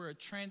center, we're a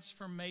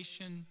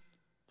transformation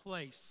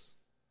place.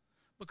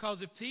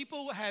 Because if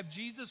people have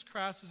Jesus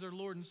Christ as their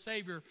Lord and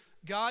Savior,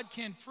 God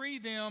can free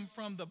them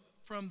from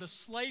the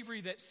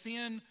slavery that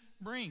sin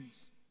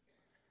brings.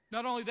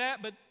 Not only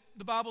that, but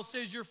the Bible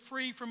says you're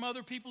free from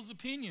other people's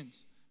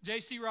opinions.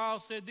 J.C. Ryle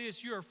said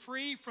this, you are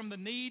free from the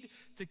need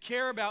to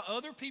care about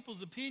other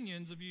people's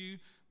opinions of you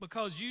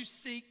because you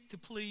seek to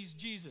please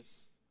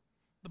Jesus.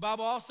 The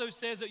Bible also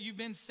says that you've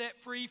been set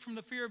free from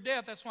the fear of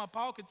death. That's why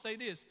Paul could say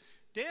this,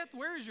 death,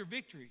 where is your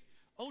victory?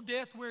 Oh,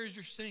 death, where is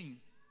your sting?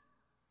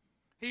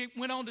 He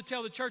went on to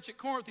tell the church at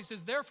Corinth, he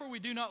says, therefore we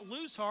do not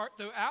lose heart,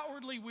 though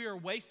outwardly we are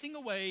wasting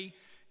away,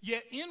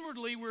 yet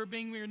inwardly we are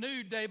being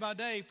renewed day by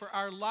day, for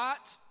our light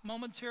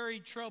momentary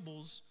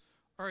troubles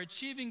are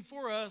achieving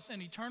for us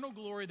an eternal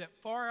glory that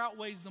far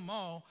outweighs them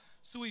all.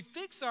 So we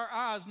fix our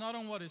eyes not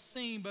on what is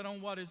seen, but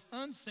on what is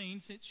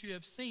unseen, since you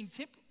have seen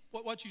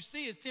what you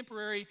see is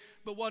temporary,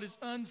 but what is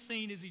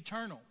unseen is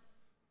eternal.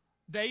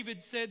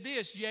 David said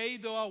this, yea,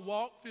 though I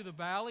walk through the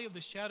valley of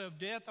the shadow of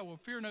death, I will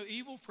fear no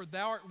evil, for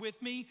thou art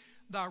with me.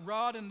 Thy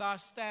rod and thy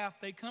staff,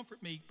 they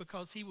comfort me,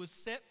 because he was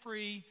set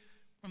free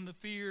from the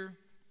fear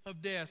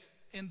of death.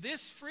 And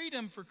this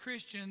freedom for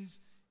Christians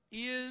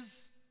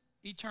is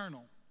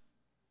eternal.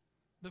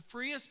 The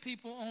freest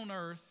people on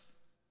earth,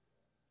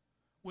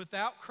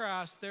 without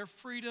Christ, their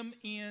freedom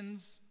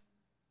ends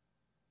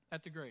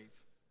at the grave.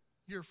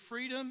 Your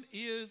freedom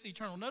is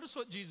eternal. Notice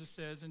what Jesus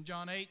says in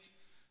John 8.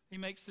 He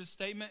makes this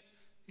statement.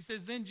 He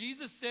says, then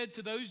Jesus said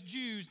to those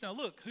Jews, now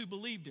look, who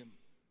believed him.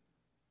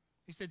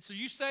 He said, so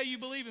you say you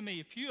believe in me.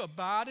 If you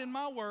abide in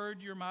my word,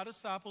 you're my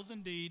disciples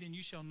indeed, and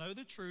you shall know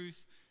the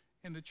truth,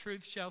 and the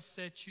truth shall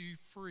set you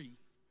free.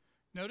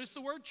 Notice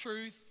the word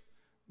truth.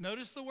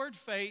 Notice the word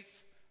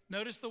faith.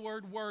 Notice the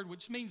word word,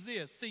 which means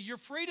this. See, your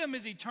freedom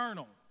is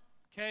eternal,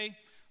 okay?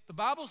 The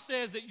Bible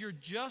says that you're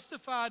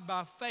justified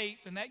by faith,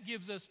 and that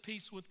gives us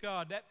peace with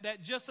God.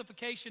 That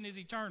justification is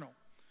eternal.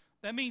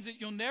 That means that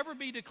you'll never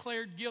be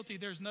declared guilty.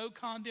 There's no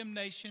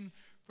condemnation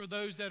for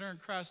those that are in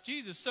Christ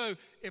Jesus. So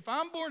if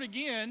I'm born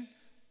again,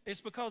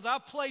 it's because I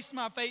placed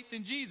my faith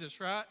in Jesus,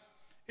 right?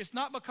 It's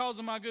not because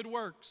of my good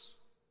works.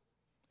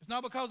 It's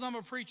not because I'm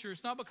a preacher.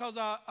 It's not because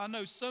I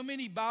know so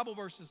many Bible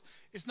verses.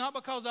 It's not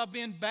because I've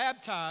been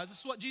baptized. This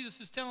is what Jesus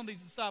is telling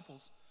these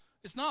disciples.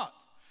 It's not.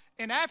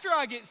 And after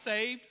I get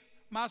saved,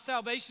 my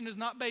salvation is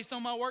not based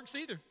on my works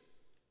either.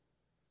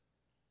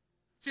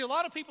 See, a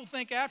lot of people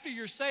think after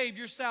you're saved,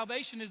 your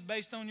salvation is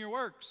based on your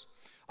works.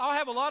 I'll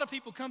have a lot of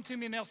people come to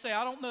me and they'll say,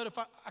 I don't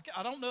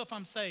know if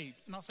I'm saved.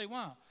 And I'll say,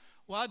 why?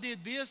 Well, I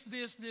did this,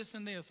 this, this,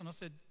 and this. And I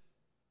said,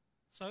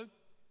 so?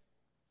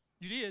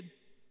 You did?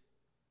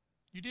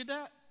 You did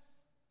that?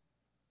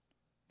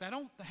 That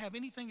don't have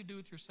anything to do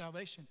with your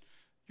salvation.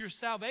 Your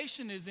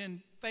salvation is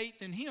in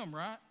faith in him,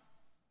 right?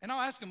 And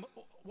I'll ask them,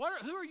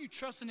 who are you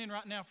trusting in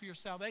right now for your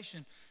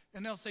salvation?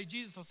 And they'll say,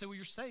 Jesus. I'll say, well,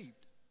 you're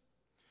saved.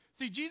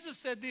 See, Jesus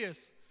said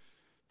this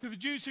to the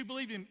Jews who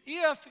believed him,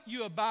 if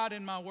you abide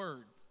in my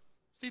word.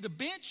 See, the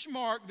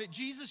benchmark that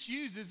Jesus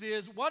uses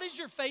is, what is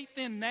your faith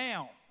in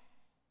now?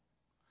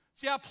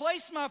 See, I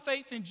placed my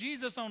faith in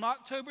Jesus on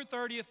October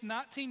 30th,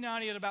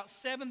 1990 at about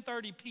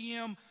 7:30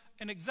 p.m.,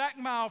 an exact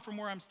mile from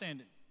where I'm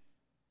standing.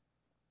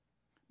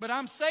 But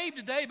I'm saved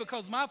today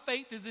because my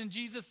faith is in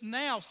Jesus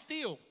now,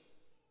 still.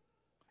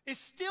 It's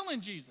still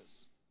in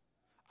Jesus.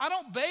 I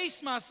don't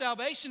base my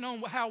salvation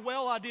on how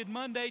well I did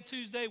Monday,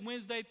 Tuesday,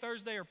 Wednesday,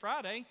 Thursday, or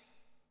Friday.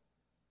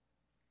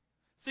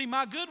 See,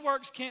 my good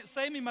works can't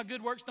save me. My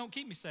good works don't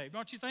keep me saved.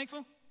 Aren't you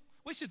thankful?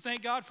 We should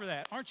thank God for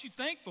that. Aren't you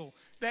thankful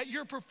that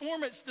your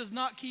performance does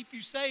not keep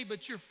you saved,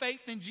 but your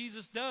faith in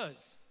Jesus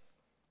does,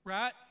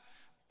 right?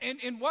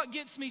 And what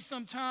gets me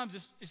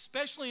sometimes,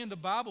 especially in the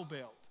Bible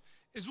Belt,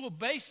 is we'll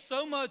base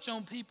so much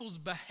on people's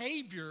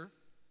behavior,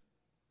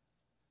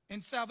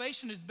 and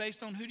salvation is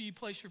based on who do you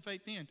place your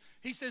faith in.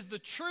 He says the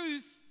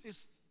truth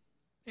is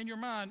in your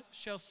mind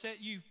shall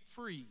set you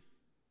free.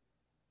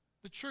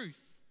 The truth.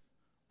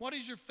 What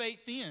is your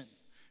faith in?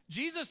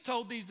 Jesus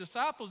told these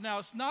disciples, now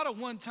it's not a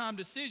one-time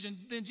decision.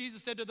 Then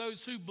Jesus said to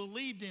those who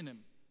believed in him,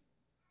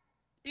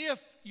 if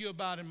you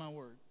abide in my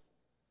word.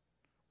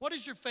 What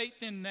is your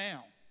faith in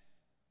now?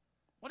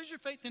 What is your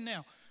faith in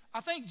now?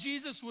 I think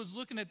Jesus was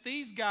looking at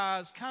these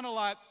guys kind of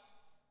like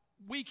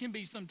we can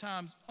be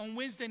sometimes. On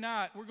Wednesday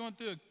night, we're going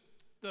through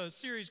the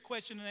series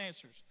Question and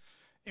Answers.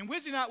 And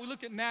Wednesday night, we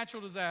looked at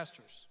natural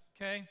disasters,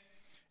 okay?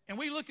 And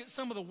we looked at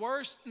some of the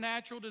worst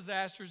natural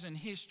disasters in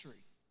history,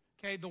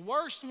 okay? The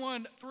worst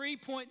one,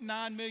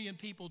 3.9 million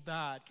people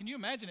died. Can you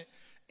imagine it?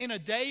 In a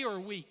day or a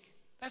week.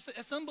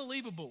 That's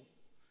unbelievable.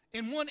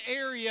 In one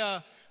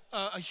area,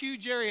 a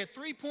huge area,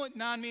 3.9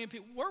 million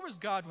people. Where was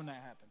God when that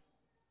happened?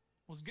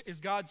 Is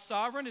God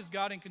sovereign? Is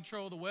God in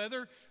control of the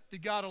weather?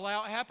 Did God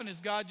allow it to happen?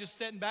 Is God just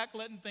sitting back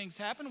letting things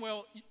happen?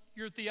 Well,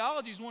 your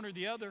theology is one or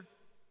the other.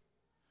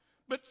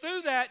 But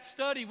through that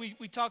study,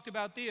 we talked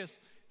about this.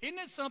 Isn't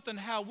it something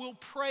how we'll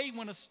pray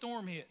when a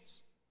storm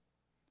hits?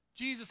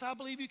 Jesus, I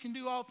believe you can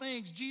do all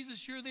things.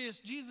 Jesus, you're this.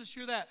 Jesus,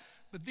 you're that.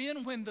 But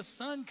then when the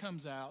sun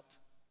comes out,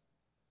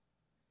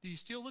 do you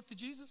still look to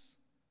Jesus?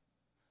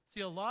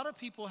 See, a lot of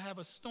people have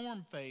a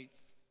storm faith,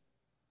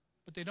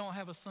 but they don't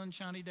have a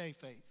sunshiny day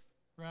faith,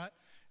 right?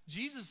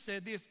 Jesus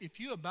said this, if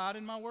you abide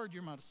in my word,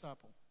 you're my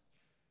disciple.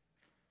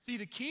 See,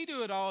 the key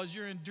to it all is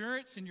your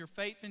endurance and your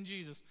faith in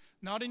Jesus,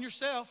 not in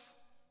yourself.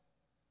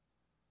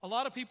 A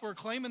lot of people are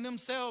claiming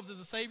themselves as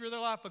a savior of their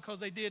life because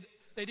they did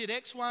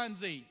X, Y, and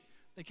Z.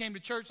 They came to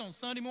church on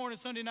Sunday morning,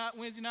 Sunday night,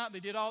 Wednesday night.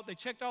 They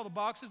checked all the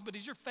boxes, but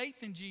is your faith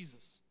in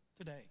Jesus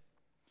today?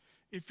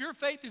 If your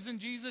faith is in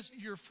Jesus,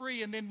 you're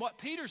free. And then what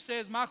Peter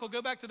says, Michael,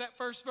 go back to that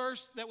first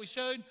verse that we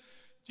showed.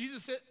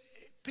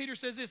 Peter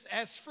says this,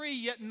 as free,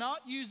 yet not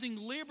using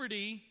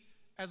liberty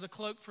as a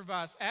cloak for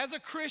vice. As a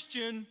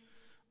Christian,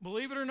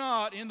 believe it or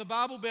not, in the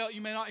Bible Belt,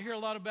 you may not hear a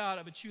lot about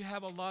it, but you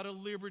have a lot of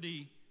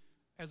liberty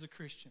as a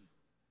Christian.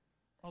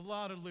 A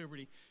lot of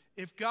liberty.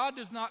 If God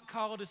does not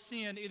call it a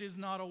sin, it is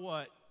not a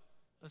what?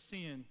 A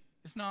sin.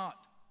 It's not.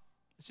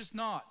 It's just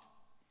not.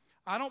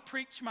 I don't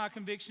preach my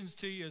convictions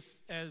to you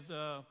as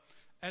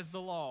the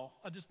law.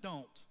 I just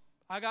don't.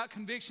 I got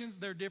convictions.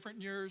 They're different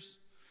than yours.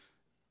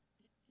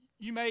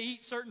 You may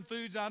eat certain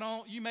foods I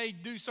don't. You may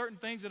do certain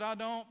things that I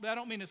don't. That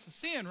don't mean it's a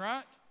sin,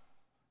 right?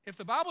 If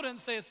the Bible doesn't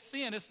say it's a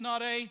sin, it's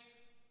not a...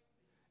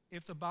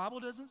 If the Bible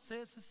doesn't say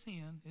it's a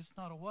sin, it's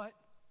not a what?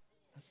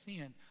 A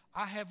sin.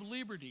 I have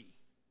liberty,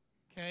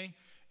 okay?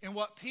 And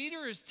what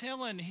Peter is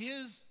telling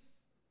his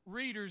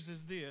readers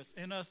is this,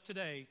 and us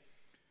today,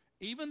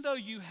 even though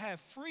you have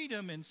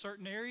freedom in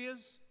certain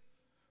areas,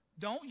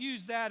 don't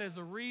use that as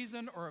a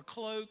reason or a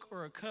cloak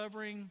or a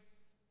covering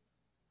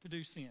to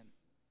do sin.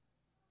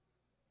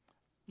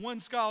 One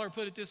scholar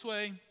put it this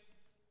way.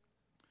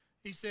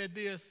 He said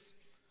this.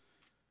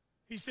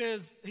 He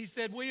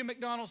said, William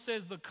MacDonald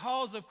says, the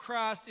cause of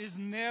Christ is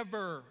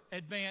never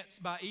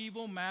advanced by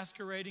evil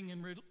masquerading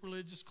in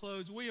religious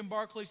clothes. William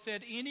Barclay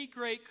said, any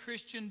great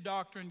Christian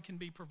doctrine can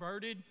be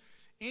perverted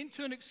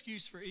into an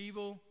excuse for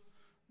evil.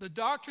 The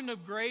doctrine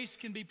of grace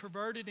can be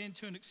perverted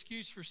into an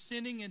excuse for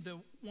sinning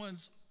into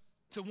one's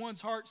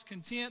heart's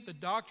content. The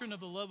doctrine of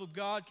the love of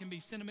God can be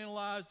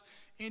sentimentalized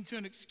into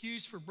an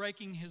excuse for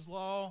breaking his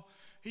law.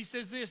 He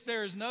says this,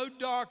 there is no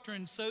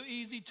doctrine so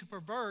easy to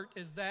pervert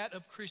as that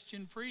of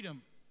Christian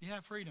freedom. You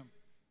have freedom.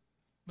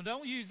 But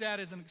don't use that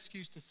as an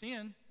excuse to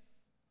sin.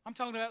 I'm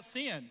talking about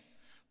sin.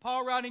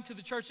 Paul, writing to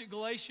the church at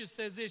Galatia,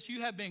 says this,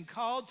 you have been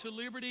called to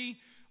liberty,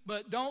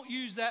 but don't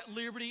use that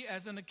liberty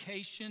as an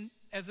occasion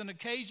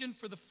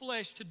for the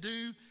flesh to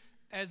do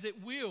as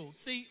it will.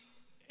 See,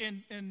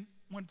 and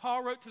when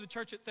Paul wrote to the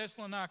church at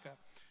Thessalonica,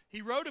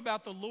 he wrote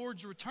about the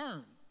Lord's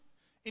return.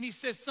 And he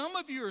says, some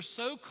of you are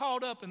so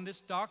caught up in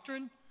this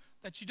doctrine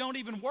that you don't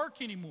even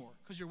work anymore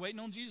because you're waiting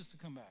on Jesus to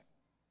come back.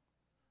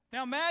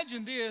 Now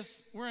imagine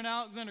this, we're in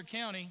Alexander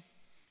County,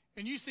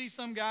 and you see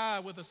some guy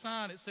with a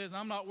sign that says,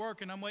 I'm not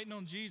working, I'm waiting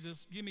on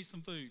Jesus, give me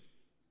some food.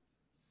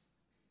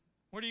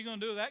 What are you going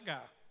to do with that guy?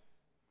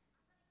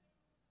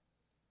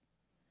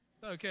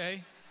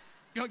 Okay,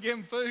 you going to give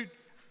him food?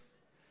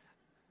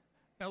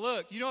 Now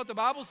look, you know what the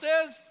Bible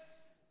says?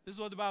 This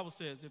is what the Bible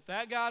says. If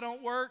that guy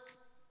don't work,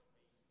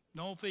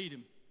 don't feed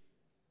him.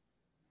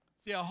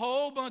 See, a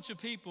whole bunch of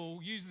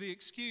people use the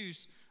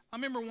excuse. I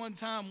remember one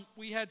time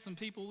we had some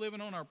people living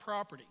on our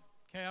property.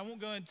 Okay, I won't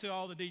go into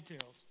all the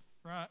details,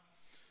 right?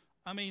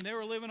 I mean, they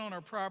were living on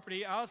our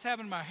property. I was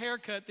having my hair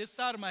cut. This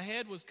side of my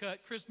head was cut.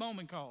 Chris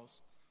Bowman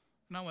calls.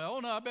 And I went,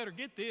 oh, no, I better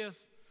get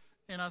this.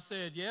 And I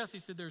said, yes. He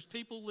said, there's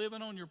people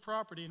living on your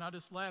property. And I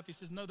just laughed. He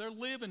says, no, they're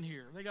living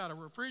here. They got a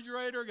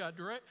refrigerator,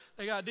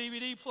 they got a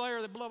DVD player,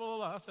 blah, blah,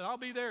 blah. I said, I'll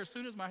be there as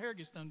soon as my hair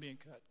gets done being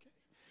cut. Okay.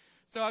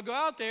 So I go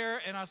out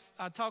there, and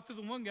I talked to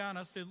the one guy, and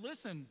I said,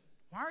 listen,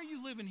 why are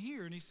you living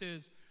here? And he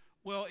says,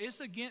 well,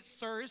 it's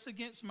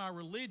against my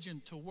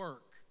religion to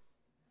work.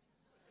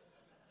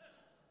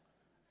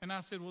 And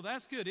I said, well,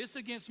 that's good. It's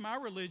against my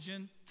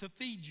religion to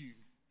feed you,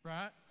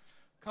 right?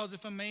 Because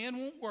if a man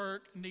won't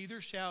work, neither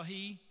shall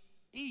he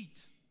eat.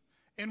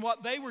 And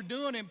what they were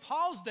doing in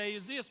Paul's day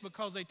is this,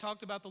 because they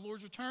talked about the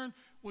Lord's return.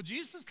 Well,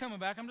 Jesus is coming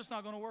back. I'm just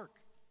not going to work.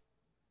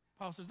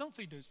 Paul says, don't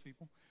feed those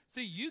people.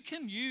 See, you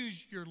can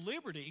use your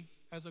liberty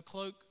as a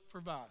cloak for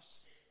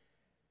vice.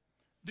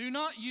 Do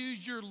not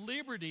use your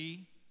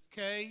liberty,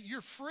 okay?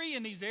 You're free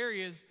in these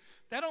areas.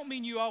 That don't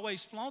mean you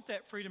always flaunt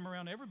that freedom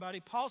around everybody.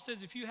 Paul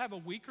says if you have a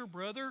weaker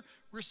brother,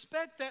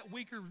 respect that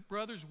weaker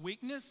brother's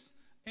weakness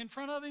in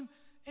front of him,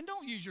 and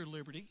don't use your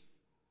liberty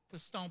to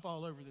stomp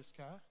all over this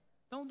guy.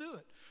 Don't do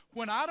it.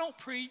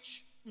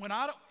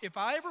 If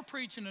I ever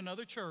preach in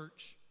another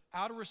church,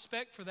 out of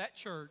respect for that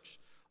church,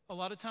 a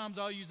lot of times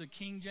I'll use a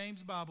King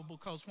James Bible,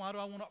 because why do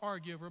I want to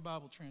argue over a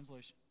Bible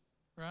translation,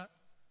 right?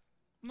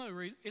 No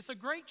reason. It's a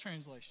great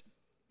translation.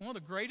 One of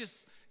the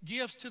greatest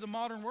gifts to the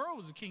modern world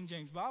was the King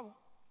James Bible.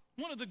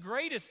 One of the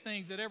greatest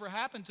things that ever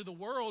happened to the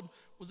world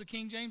was the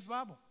King James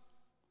Bible.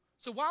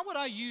 So why would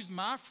I use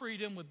my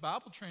freedom with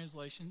Bible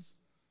translations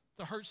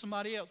to hurt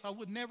somebody else? I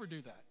would never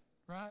do that,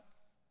 right?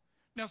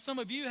 Now, some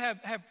of you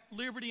have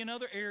liberty in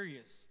other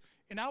areas,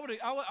 and I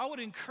would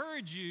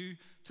encourage you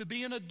to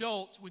be an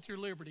adult with your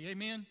liberty,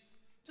 amen?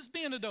 Just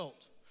be an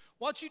adult.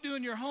 What you do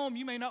in your home,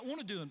 you may not want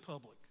to do in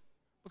public,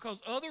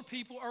 because other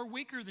people are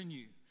weaker than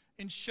you.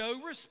 And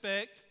show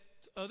respect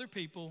to other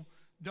people.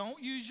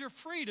 Don't use your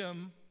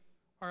freedom,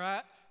 all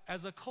right,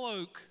 as a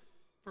cloak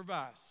for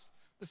vice.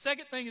 The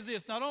second thing is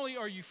this: not only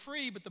are you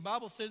free, but the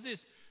Bible says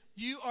this: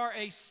 you are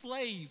a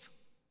slave.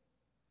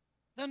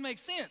 Doesn't make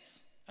sense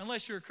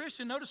unless you're a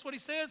Christian. Notice what he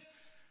says: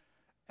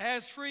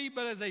 as free,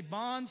 but as a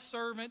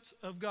bondservant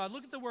of God.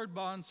 Look at the word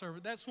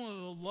bondservant. That's one of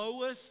the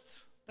lowest.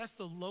 That's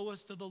the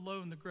lowest of the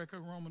low in the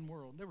Greco-Roman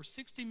world. There were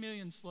 60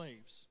 million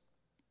slaves.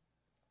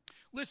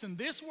 Listen,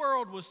 this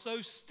world was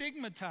so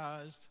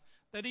stigmatized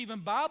that even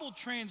Bible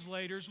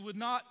translators would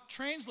not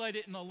translate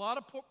it in a lot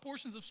of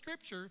portions of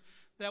Scripture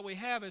that we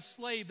have as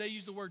slave. They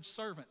use the word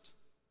servant.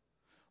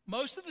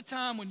 Most of the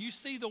time when you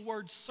see the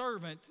word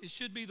servant, it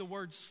should be the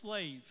word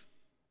slave.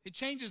 It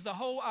changes the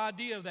whole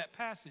idea of that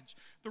passage.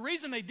 The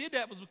reason they did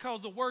that was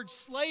because the word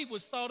slave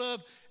was thought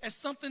of as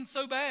something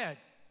so bad.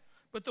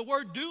 But the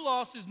word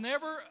doulos is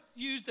never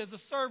used as a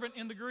servant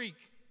in the Greek.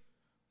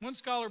 One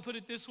scholar put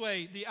it this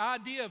way: the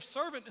idea of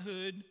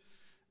servanthood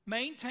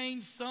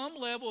maintains some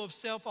level of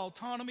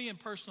self-autonomy and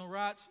personal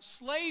rights.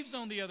 Slaves,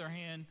 on the other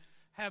hand,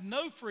 have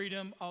no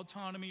freedom,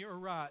 autonomy, or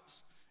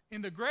rights.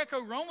 In the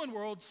Greco-Roman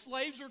world,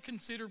 slaves were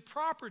considered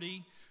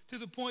property, to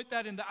the point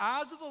that in the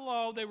eyes of the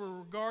law, they were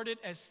regarded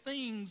as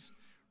things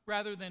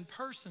rather than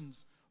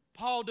persons.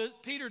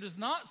 Peter does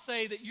not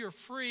say that you're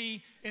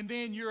free and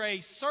then you're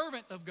a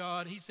servant of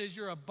God. He says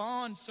you're a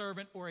bond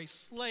servant or a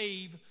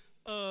slave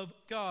of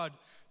God.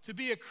 To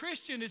be a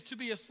Christian is to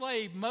be a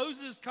slave.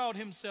 Moses called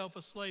himself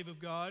a slave of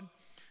God.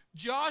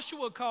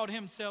 Joshua called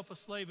himself a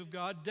slave of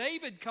God.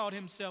 David called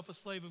himself a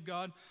slave of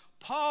God.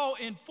 Paul,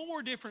 in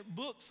 4 different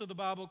books of the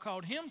Bible,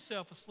 called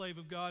himself a slave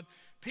of God.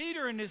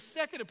 Peter, in his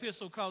second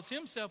epistle, calls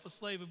himself a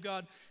slave of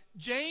God.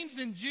 James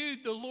and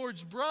Jude, the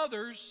Lord's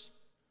brothers,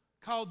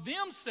 called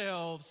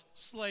themselves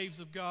slaves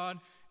of God.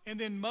 And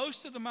then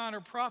most of the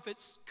minor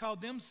prophets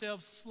called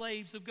themselves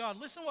slaves of God.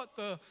 Listen what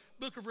the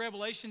book of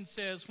Revelation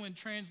says when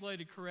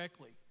translated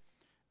correctly.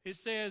 It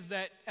says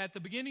that at the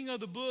beginning of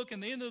the book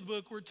and the end of the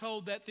book, we're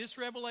told that this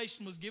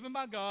revelation was given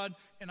by God,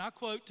 and I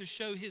quote, to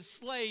show his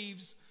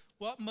slaves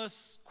what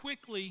must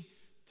quickly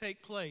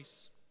take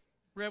place.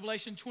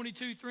 Revelation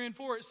 22, 3 and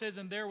 4, it says,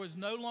 and there was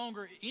no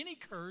longer any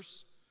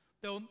curse.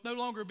 There will no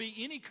longer be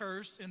any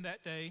curse in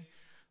that day.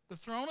 The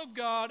throne of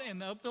God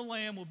and of the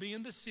Lamb will be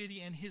in the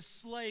city, and his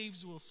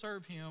slaves will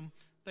serve him.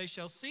 They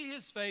shall see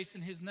his face,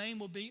 and his name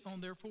will be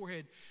on their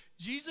forehead.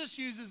 Jesus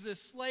uses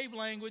this slave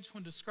language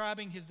when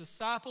describing his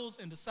disciples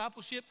and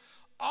discipleship,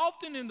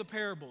 often in the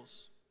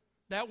parables.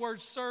 That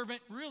word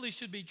servant really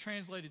should be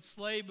translated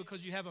slave,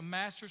 because you have a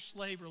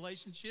master-slave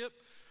relationship.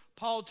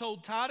 Paul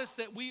told Titus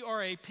that we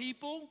are a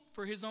people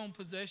for his own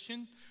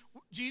possession.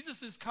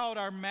 Jesus is called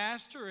our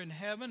master in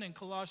heaven in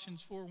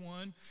Colossians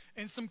 4:1.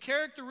 And some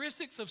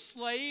characteristics of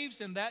slaves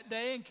in that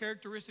day and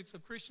characteristics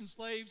of Christian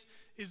slaves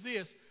is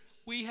this: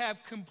 we have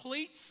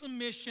complete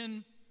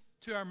submission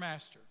to our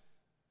master.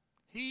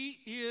 He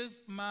is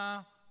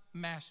my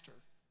master.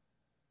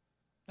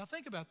 Now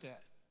think about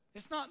that.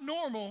 It's not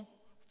normal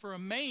for a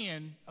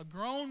man, a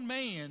grown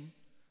man,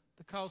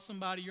 to call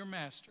somebody your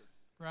master,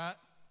 right?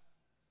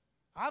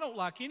 I don't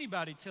like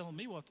anybody telling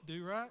me what to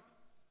do, right?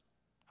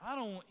 I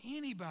don't want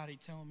anybody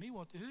telling me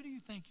what to do. Who do you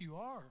think you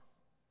are?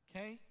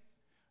 Okay?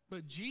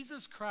 But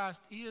Jesus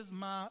Christ is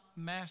my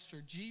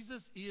master.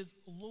 Jesus is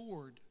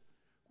Lord,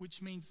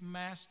 which means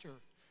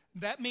master.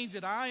 That means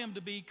that I am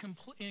to be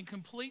in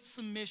complete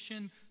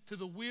submission to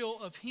the will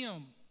of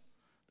him.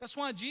 That's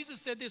why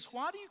Jesus said this: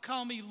 why do you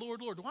call me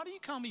Lord, Lord? Why do you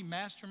call me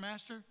Master,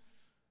 Master,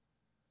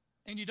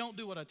 and you don't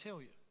do what I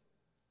tell you?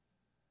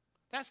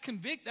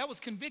 That was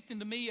convicting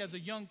to me as a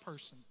young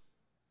person.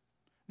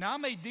 Now, I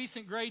made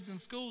decent grades in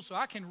school, so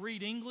I can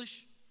read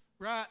English,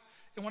 right?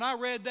 And when I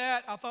read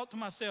that, I thought to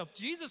myself,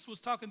 Jesus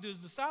was talking to his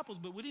disciples,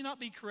 but would he not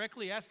be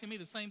correctly asking me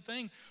the same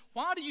thing?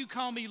 Why do you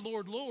call me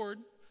Lord, Lord?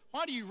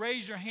 Why do you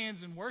raise your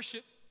hands in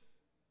worship?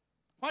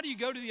 Why do you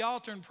go to the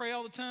altar and pray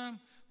all the time?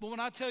 But when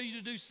I tell you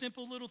to do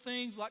simple little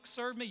things like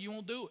serve me, you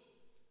won't do it.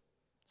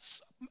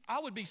 I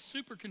would be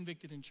super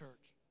convicted in church.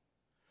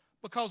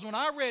 Because when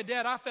I read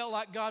that, I felt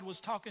like God was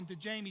talking to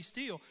Jamie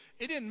Steele.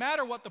 It didn't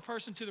matter what the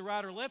person to the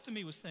right or left of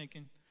me was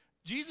thinking.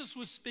 Jesus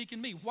was speaking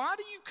to me. Why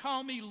do you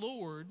call me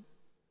Lord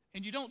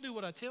and you don't do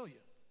what I tell you?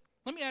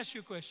 Let me ask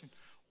you a question.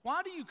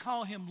 Why do you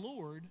call him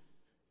Lord,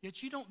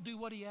 yet you don't do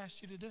what he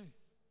asked you to do?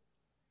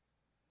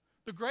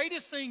 The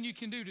greatest thing you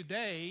can do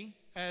today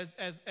as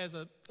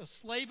a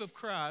slave of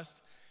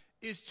Christ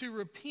is to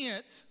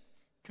repent,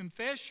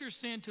 confess your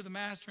sin to the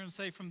Master, and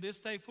say, from this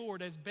day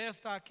forward, as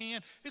best I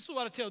can. This is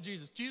what I tell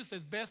Jesus. Jesus,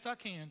 as best I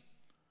can,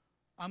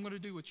 I'm going to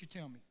do what you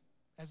tell me,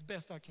 as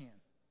best I can.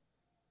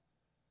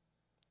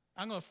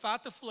 I'm going to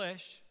fight the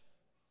flesh,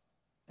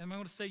 and I'm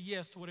going to say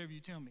yes to whatever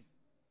you tell me.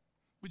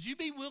 Would you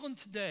be willing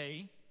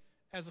today,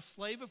 as a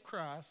slave of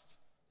Christ,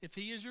 if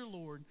he is your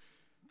Lord,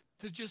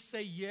 to just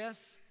say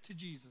yes to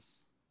Jesus?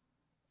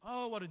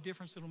 Oh, what a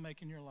difference it'll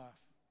make in your life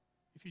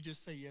if you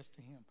just say yes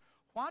to him.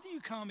 Why do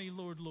you call me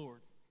Lord, Lord,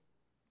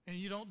 and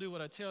you don't do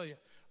what I tell you?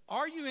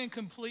 Are you in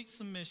complete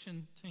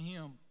submission to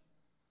him?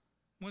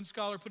 One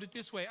scholar put it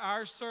this way: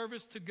 our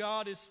service to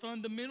God is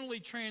fundamentally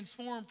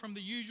transformed from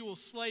the usual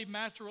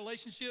slave-master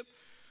relationship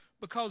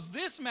because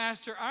this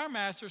master, our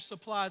master,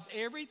 supplies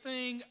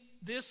everything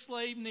this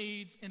slave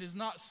needs and is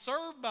not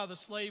served by the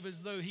slave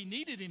as though he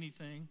needed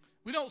anything.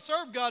 We don't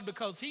serve God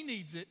because he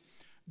needs it.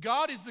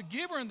 God is the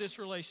giver in this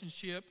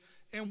relationship,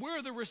 and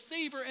we're the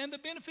receiver and the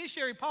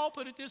beneficiary. Paul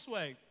put it this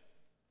way,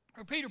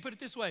 or Peter put it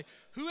this way: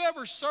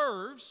 whoever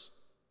serves,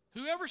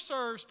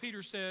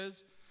 Peter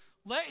says,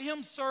 let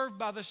him serve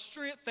by the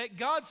strength that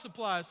God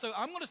supplies. So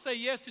I'm going to say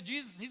yes to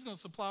Jesus, and he's going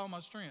to supply all my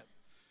strength,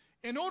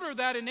 in order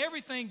that in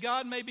everything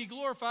God may be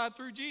glorified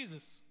through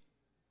Jesus.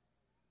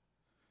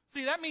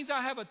 See, that means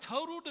I have a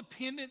total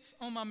dependence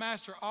on my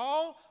master.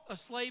 All a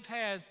slave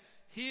has,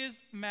 his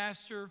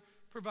master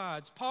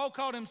provides. Paul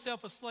called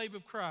himself a slave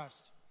of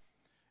Christ,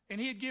 and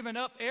he had given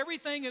up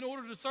everything in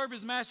order to serve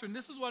his master, and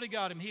this is what he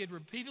got him. He had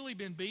repeatedly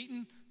been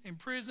beaten,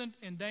 imprisoned,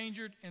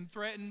 endangered, and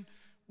threatened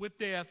with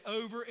death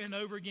over and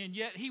over again.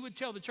 Yet he would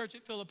tell the church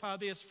at Philippi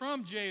this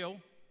from jail: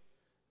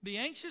 be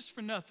anxious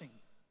for nothing,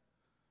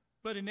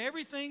 but in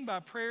everything by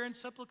prayer and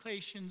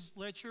supplications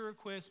let your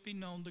requests be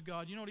known to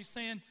God. You know what he's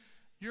saying?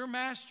 Your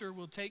master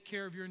will take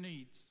care of your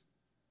needs.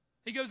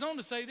 He goes on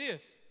to say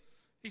this.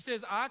 He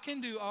says, I can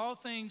do all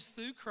things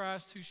through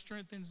Christ who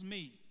strengthens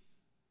me.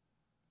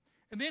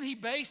 And then he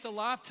based a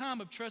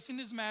lifetime of trusting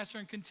his master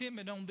and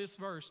contentment on this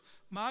verse: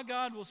 my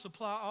God will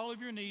supply all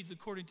of your needs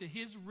according to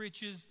his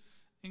riches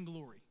in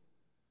glory.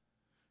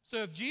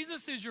 So if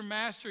Jesus is your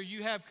master,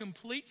 you have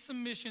complete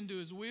submission to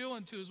his will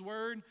and to his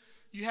word.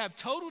 You have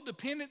total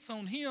dependence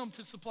on him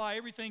to supply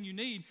everything you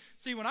need.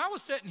 See, when I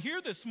was sitting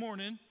here this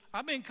morning,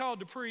 I've been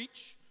called to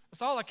preach.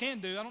 That's all I can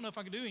do. I don't know if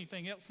I can do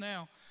anything else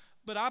now.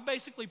 But I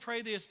basically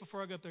pray this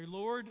before I go up there: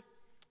 Lord,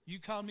 you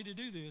called me to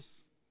do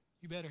this.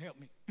 You better help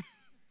me.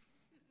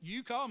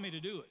 You called me to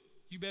do it.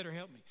 You better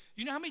help me.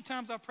 You know how many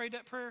times I've prayed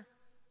that prayer?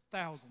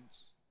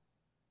 Thousands.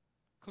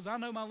 Because I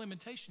know my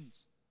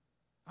limitations.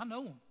 I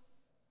know them.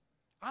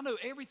 I know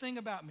everything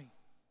about me.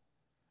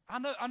 I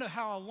know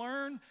how I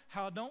learn,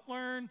 how I don't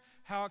learn,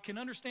 how I can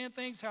understand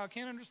things, how I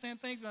can't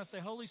understand things. And I say,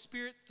 Holy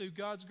Spirit, through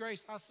God's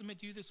grace, I submit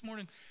to you this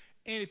morning.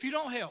 And if you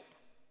don't help,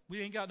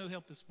 we ain't got no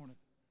help this morning.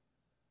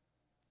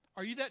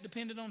 Are you that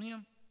dependent on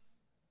him?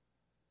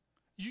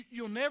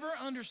 You'll never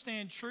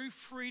understand true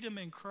freedom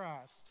in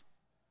Christ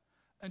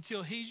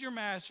until he's your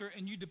master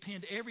and you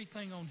depend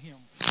everything on him.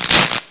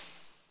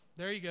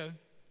 There you go,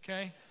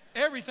 okay?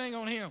 Everything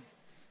on him.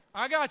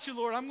 I got you,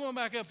 Lord. I'm going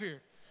back up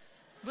here.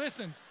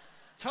 Listen,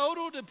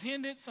 total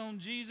dependence on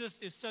Jesus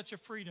is such a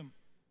freedom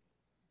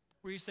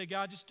where you say,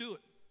 God, just do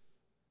it.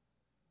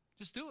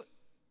 Just do it.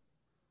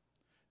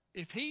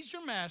 If he's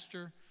your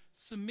master,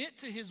 submit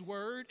to his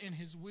word and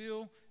his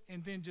will,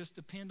 and then just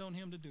depend on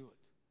him to do it.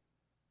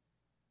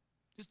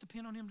 Just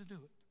depend on him to do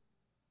it.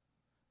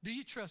 Do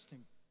you trust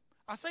him?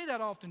 I say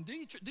that often. Do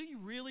you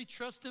really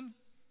trust him?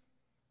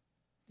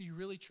 Do you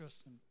really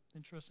trust him?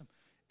 Then trust him.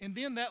 And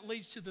then that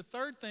leads to the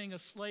third thing a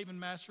slave and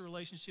master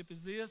relationship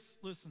is this.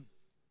 Listen.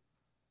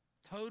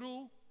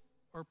 Total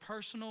or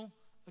personal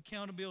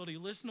accountability.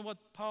 Listen to what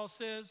Paul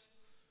says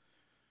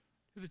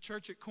to the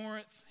church at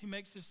Corinth. He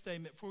makes this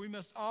statement: for we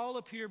must all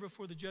appear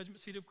before the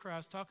judgment seat of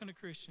Christ, talking to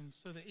Christians,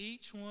 so that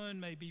each one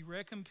may be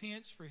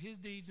recompensed for his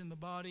deeds in the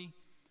body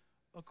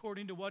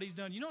according to what he's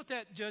done. You know what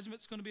that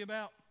judgment's going to be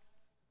about?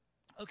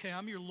 Okay,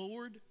 I'm your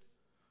Lord.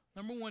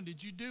 Number one,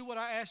 did you do what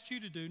I asked you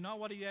to do, not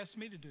what he asked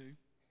me to do?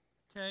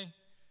 Okay.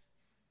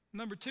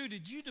 Number two,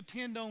 did you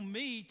depend on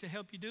me to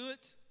help you do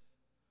it?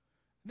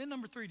 And then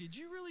number three, did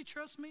you really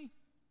trust me?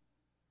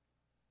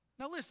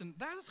 Now listen,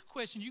 that is a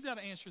question you got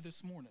to answer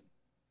this morning.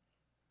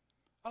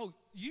 Oh,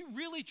 you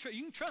really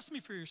you can trust me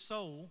for your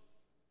soul,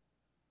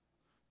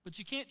 but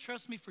you can't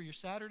trust me for your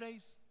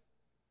Saturdays?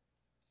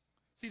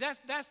 See,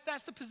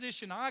 that's the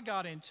position I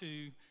got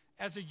into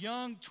as a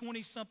young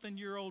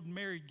 20-something-year-old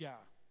married guy.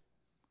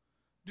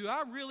 Do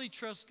I really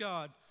trust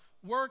God?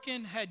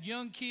 Working, had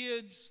young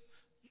kids,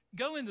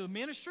 go into the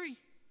ministry?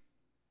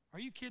 Are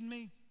you kidding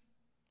me?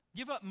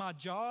 give up my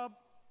job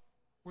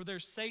where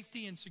there's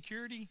safety and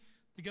security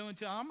to go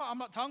into. I'm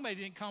not talking about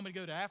he didn't call me to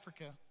go to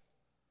Africa.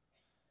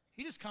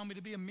 He just called me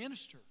to be a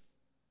minister.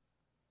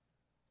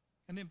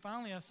 And then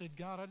finally I said,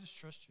 God, I just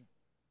trust you.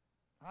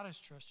 I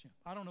just trust you.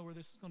 I don't know where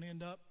this is going to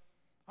end up.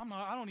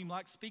 I don't even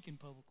like speaking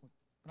publicly,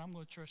 but I'm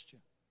going to trust you.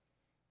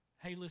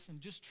 Hey, listen,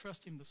 just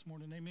trust him this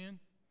morning, amen?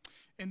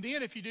 And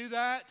then if you do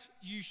that,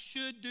 you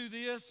should do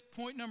this.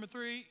 Point number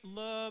 3,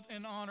 love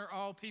and honor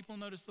all people.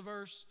 Notice the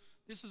verse.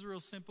 This is real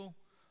simple.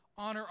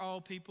 Honor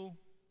all people.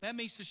 That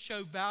means to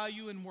show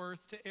value and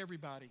worth to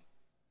everybody.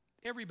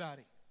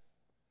 Everybody.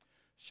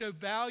 Show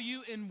value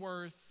and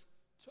worth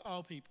to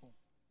all people.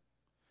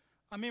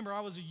 I remember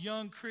I was a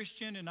young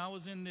Christian and I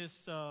was in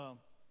this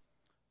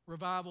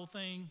revival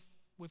thing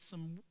with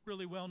some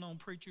really well-known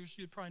preachers.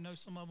 You'd probably know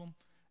some of them.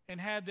 And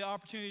had the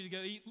opportunity to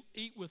go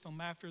eat with them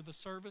after the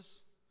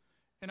service.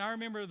 And I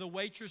remember the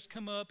waitress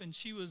come up and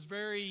she was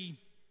very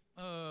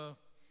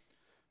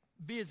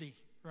busy,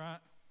 right?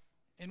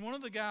 And one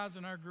of the guys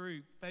in our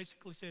group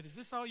basically said, is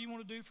this all you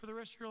want to do for the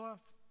rest of your life?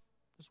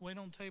 Just wait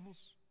on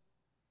tables?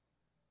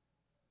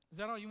 Is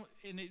that all you want?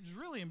 And it was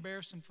really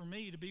embarrassing for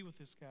me to be with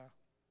this guy.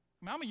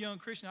 I mean, I'm a young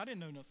Christian. I didn't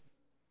know nothing.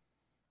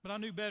 But I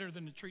knew better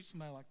than to treat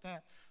somebody like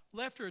that.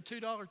 Left her a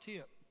 $2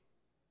 tip.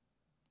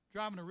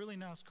 Driving a really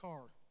nice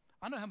car.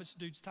 I know how much the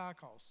dude's tie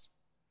cost.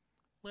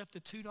 Left a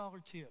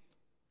 $2 tip.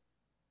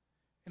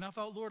 And I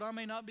thought, Lord, I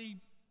may not be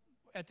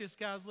at this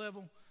guy's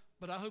level,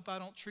 but I hope I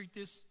don't treat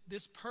this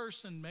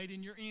person made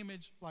in your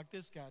image like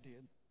this guy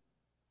did.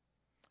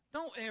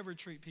 Don't ever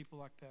treat people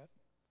like that.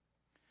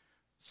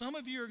 Some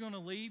of you are going to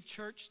leave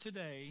church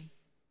today,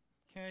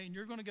 okay, and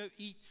you're going to go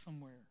eat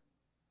somewhere.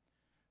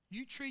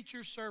 You treat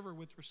your server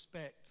with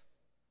respect.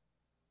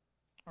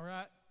 All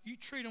right? You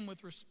treat them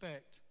with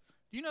respect.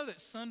 Do you know that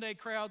Sunday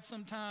crowds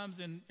sometimes,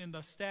 in the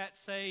stats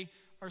say,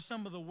 are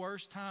some of the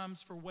worst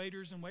times for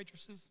waiters and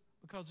waitresses?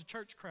 Because the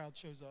church crowd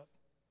shows up.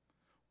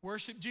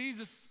 Worship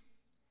Jesus,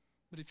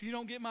 but if you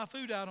don't get my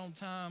food out on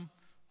time,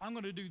 I'm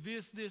going to do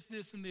this, this,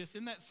 this, and this.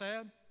 Isn't that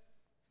sad?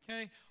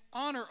 Okay?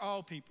 Honor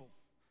all people.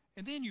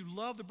 And then you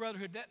love the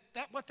brotherhood.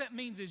 What that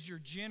means is you're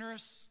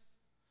generous,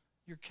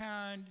 you're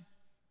kind,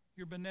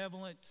 you're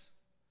benevolent,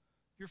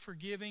 you're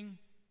forgiving,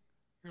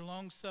 you're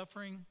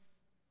long-suffering,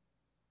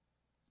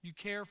 you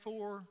care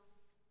for,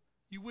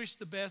 you wish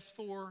the best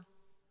for.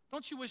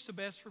 Don't you wish the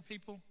best for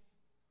people?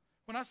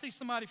 When I see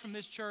somebody from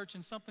this church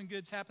and something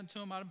good's happened to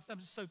them, I'm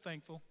just so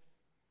thankful.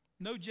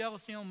 No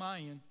jealousy on my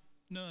end,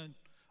 none.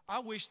 I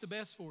wish the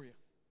best for you,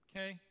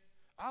 okay?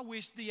 I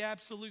wish the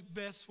absolute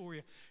best for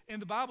you.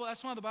 And the Bible,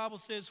 that's why the Bible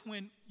says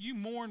when you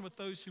mourn with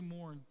those who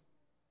mourn,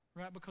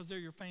 right, because they're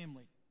your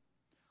family.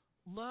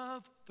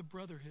 Love the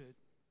brotherhood.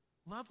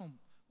 Love them.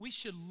 We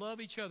should love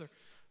each other.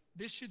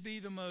 This should be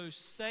the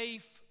most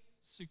safe,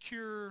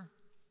 secure,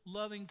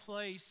 loving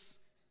place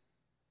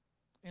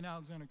in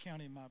Alexander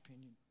County, in my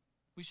opinion.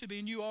 We should be,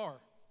 and you are.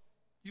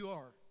 You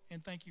are,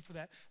 and thank you for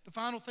that. The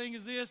final thing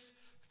is this,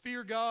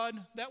 fear God.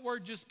 That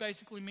word just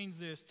basically means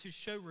this, to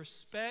show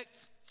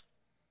respect,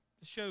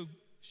 to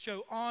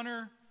show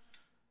honor,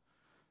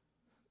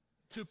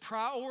 to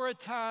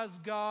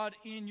prioritize God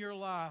in your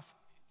life.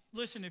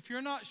 Listen, if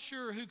you're not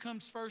sure who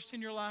comes first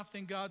in your life,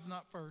 then God's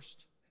not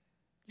first.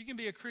 You can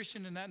be a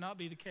Christian and that not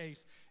be the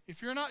case.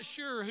 If you're not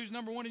sure who's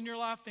number one in your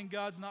life, then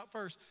God's not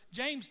first.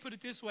 James put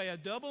it this way, a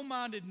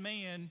double-minded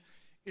man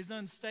is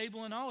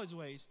unstable in all his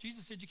ways.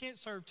 Jesus said you can't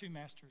serve two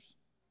masters.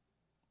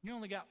 You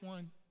only got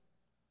one.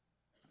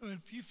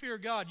 If you fear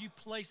God, you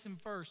place him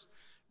first.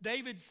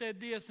 David said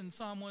this in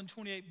Psalm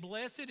 128,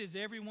 blessed is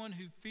everyone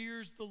who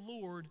fears the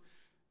Lord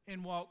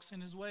and walks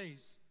in his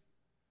ways.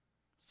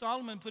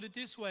 Solomon put it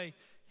this way,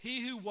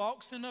 he who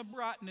walks in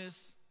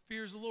uprightness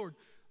fears the Lord.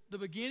 The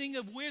beginning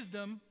of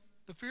wisdom,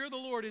 the fear of the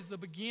Lord is the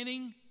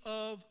beginning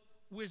of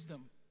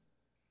wisdom.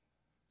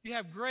 You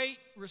have great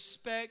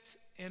respect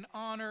and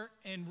honor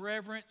and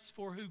reverence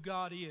for who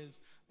God is.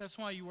 That's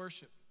why you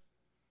worship.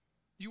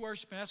 You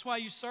worship him. That's why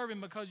you serve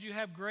him, because you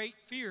have great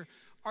fear.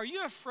 Are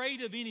you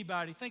afraid of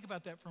anybody? Think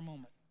about that for a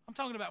moment. I'm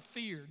talking about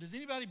fear. Does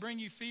anybody bring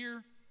you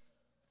fear?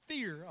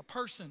 Fear, a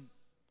person.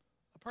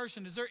 A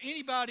person. Is there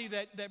anybody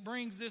that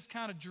brings this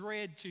kind of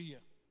dread to you?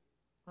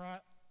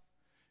 Right?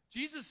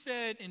 Jesus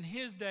said in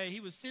his day, he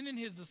was sending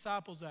his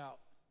disciples out,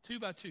 2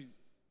 by 2. And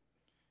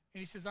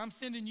he says, I'm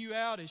sending you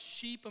out as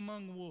sheep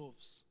among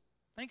wolves.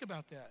 Think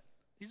about that.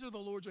 These are the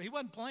Lord's ways. He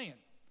wasn't playing.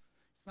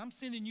 He said, I'm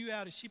sending you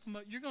out as sheep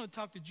among. You're going to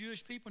talk to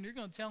Jewish people and you're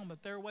going to tell them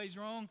that their way's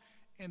wrong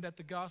and that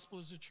the gospel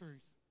is the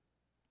truth.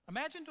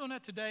 Imagine doing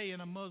that today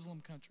in a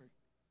Muslim country.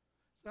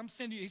 So I'm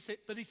sending you,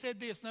 but he said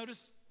this,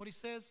 notice what he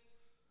says.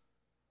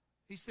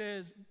 He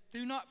says,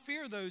 do not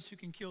fear those who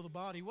can kill the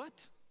body.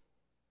 What?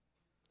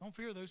 Don't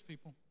fear those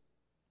people.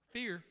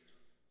 Fear.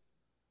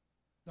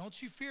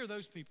 Don't you fear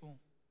those people,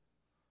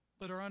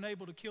 but are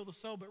unable to kill the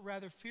soul, but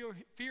rather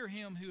fear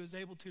him who is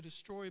able to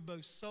destroy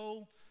both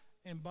soul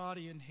and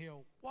body in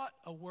hell. What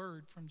a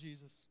word from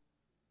Jesus.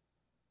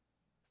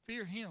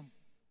 Fear him.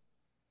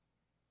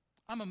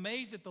 I'm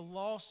amazed that the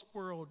lost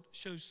world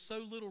shows so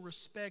little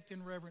respect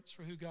and reverence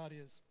for who God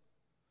is.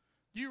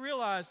 Do you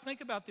realize, think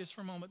about this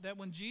for a moment, that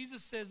when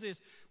Jesus says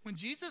this, when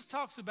Jesus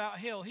talks about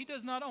hell, he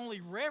does not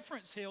only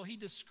reference hell, he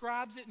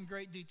describes it in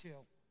great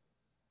detail.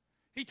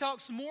 He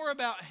talks more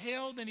about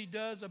hell than he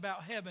does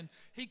about heaven.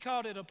 He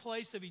called it a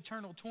place of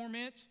eternal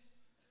torment.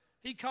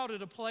 He called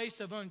it a place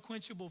of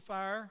unquenchable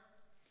fire.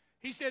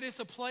 He said it's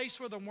a place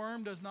where the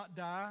worm does not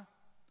die.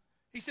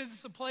 He says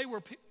it's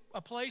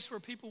a place where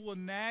people will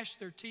gnash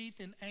their teeth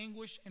in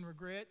anguish and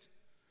regret.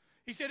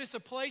 He said it's a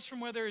place from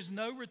where there is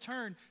no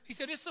return. He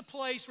said it's a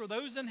place where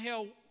those in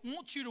hell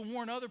want you to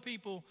warn other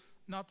people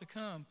not to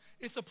come.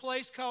 It's a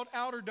place called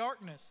outer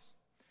darkness.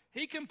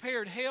 He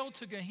compared hell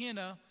to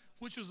Gehenna,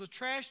 which was a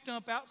trash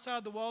dump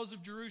outside the walls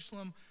of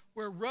Jerusalem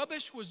where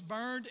rubbish was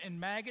burned and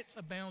maggots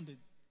abounded.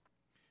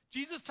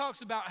 Jesus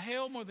talks about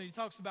hell more than he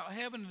talks about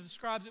heaven and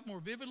describes it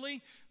more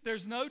vividly.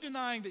 There's no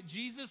denying that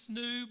Jesus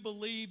knew,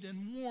 believed,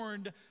 and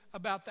warned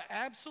about the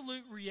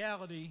absolute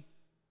reality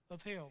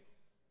of hell.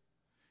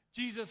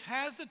 Jesus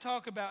has to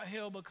talk about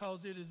hell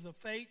because it is the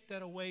fate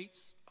that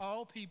awaits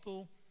all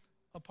people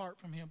apart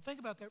from him. Think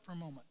about that for a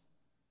moment.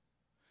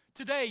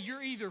 Today,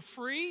 you're either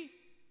free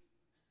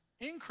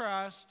in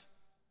Christ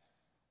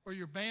or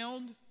you're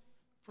bound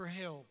for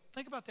hell.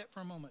 Think about that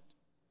for a moment.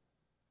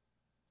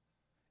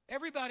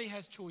 Everybody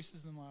has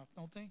choices in life,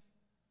 don't they?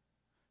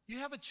 You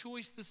have a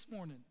choice this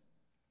morning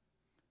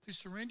to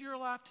surrender your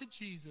life to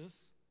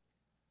Jesus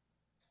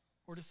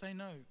or to say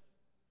no.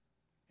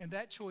 And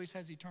that choice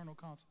has eternal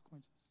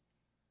consequences.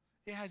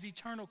 It has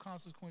eternal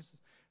consequences.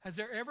 Has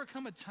there ever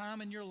come a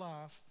time in your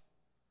life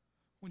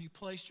when you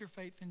placed your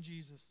faith in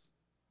Jesus?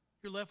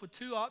 You're left with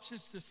two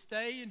options: to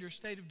stay in your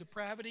state of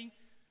depravity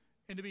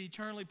and to be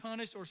eternally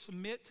punished, or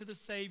submit to the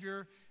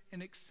Savior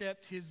and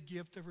accept his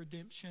gift of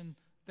redemption.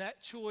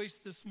 That choice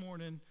this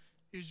morning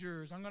is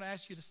yours. I'm going to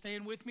ask you to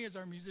stand with me as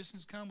our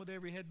musicians come with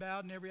every head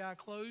bowed and every eye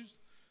closed.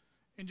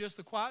 In just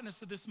the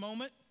quietness of this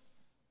moment,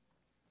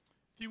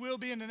 if you will,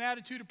 be in an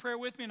attitude of prayer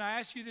with me, and I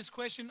ask you this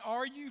question: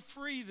 are you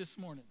free this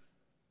morning?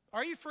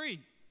 Are you free?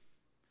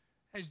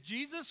 Has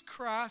Jesus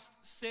Christ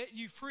set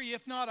you free?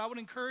 If not, I would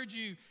encourage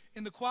you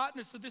in the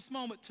quietness of this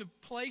moment to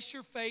place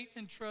your faith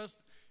and trust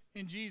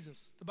in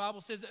Jesus. The Bible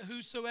says that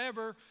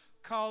whosoever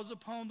calls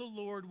upon the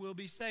Lord will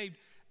be saved.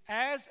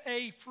 As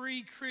a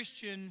free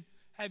Christian,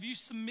 have you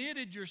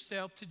submitted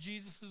yourself to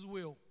Jesus'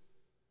 will?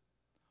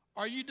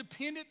 Are you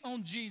dependent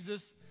on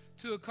Jesus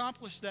to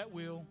accomplish that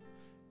will?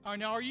 Or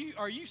now, are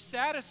you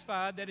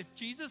satisfied that if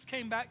Jesus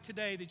came back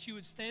today, that you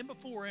would stand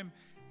before him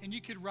and you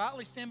could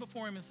rightly stand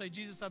before him and say,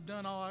 Jesus, I've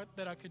done all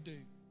that I could do.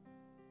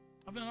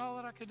 I've done all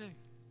that I could do.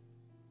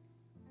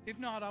 If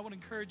not, I would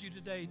encourage you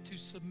today to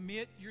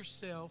submit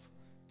yourself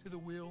to the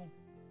will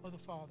of the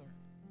Father.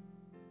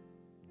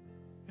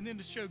 And then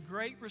to show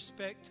great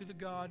respect to the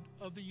God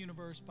of the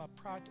universe by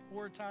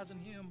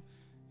prioritizing him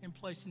and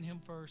placing him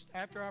first.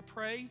 After I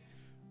pray,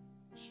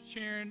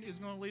 Sharon is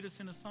going to lead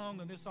us in a song,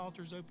 and this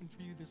altar is open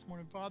for you this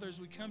morning. Father, as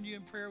we come to you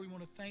in prayer, we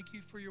want to thank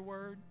you for your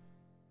word.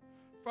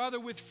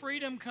 Father, with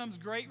freedom comes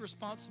great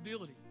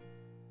responsibility.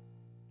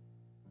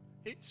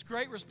 It's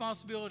great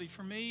responsibility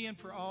for me and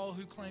for all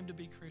who claim to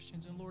be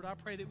Christians. And Lord, I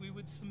pray that we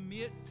would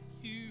submit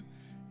to you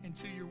and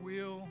to your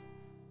will,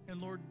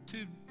 and Lord,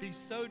 to be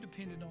so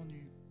dependent on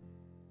you.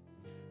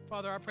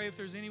 Father, I pray if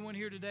there's anyone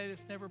here today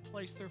that's never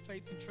placed their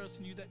faith and trust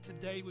in you, that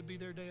today would be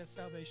their day of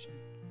salvation.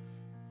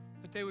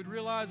 That they would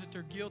realize that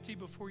they're guilty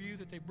before you,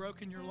 that they've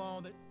broken your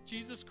law, that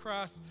Jesus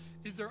Christ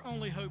is their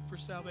only hope for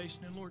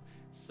salvation. And Lord,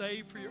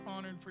 save for your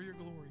honor and for your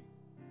glory.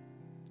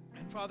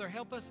 And Father,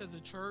 help us as a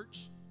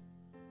church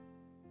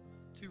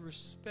to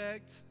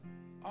respect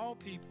all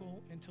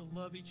people and to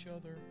love each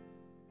other.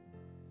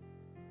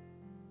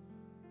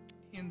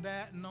 In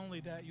that and only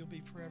that, you'll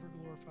be forever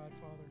glorified,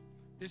 Father.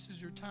 This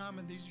is your time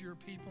and these are your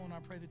people, and I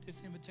pray that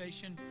this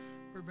invitation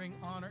will bring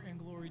honor and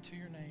glory to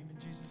your name. In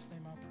Jesus'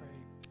 name I pray.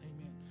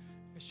 Amen.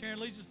 As Sharon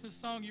leads us this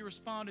song, you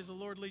respond as the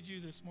Lord leads you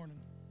this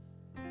morning.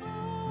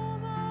 All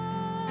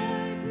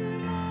my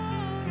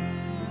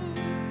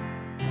tomorrows,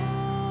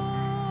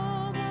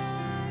 all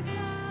my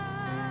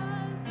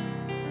plans,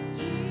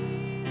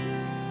 Jesus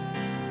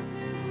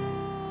is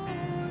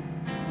Lord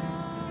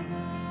of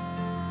all.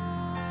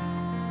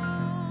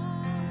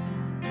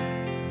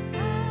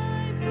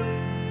 I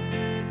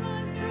quit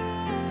my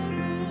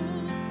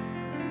struggles,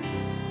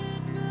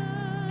 contentment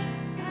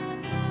at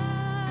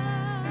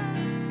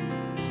last.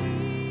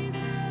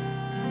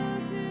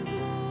 Jesus is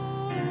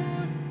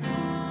Lord of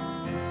all.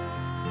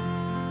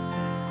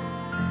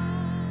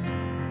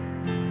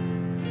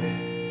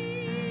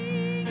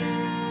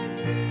 King of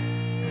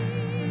kings, Lord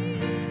of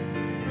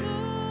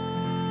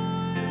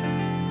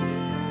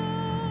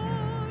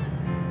lords,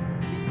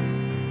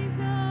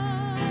 Jesus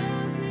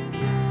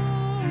is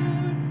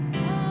Lord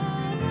of all.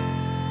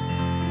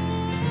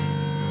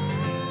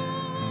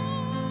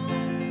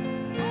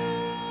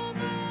 All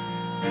my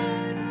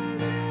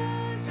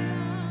possessions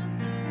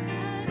and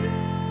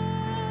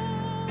all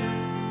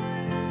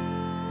my life,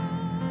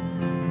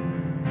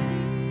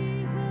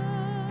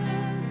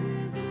 Jesus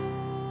is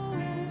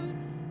Lord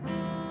of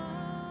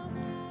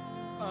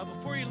all.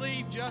 Before you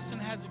leave, Justin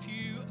has a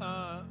few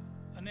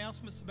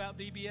announcements about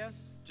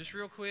VBS? Just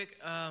real quick,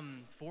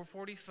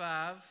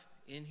 4:45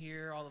 in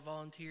here, all the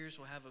volunteers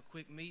will have a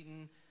quick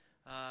meeting.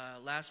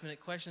 Last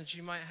minute questions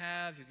you might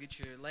have, you'll get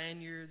your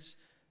lanyards,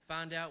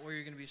 find out where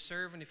you're going to be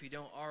serving if you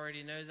don't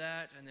already know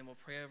that, and then we'll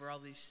pray over all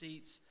these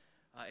seats.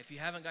 If you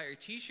haven't got your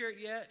t-shirt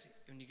yet,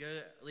 when you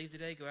leave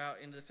today, go out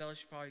into the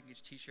fellowship hall, you can get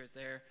your t-shirt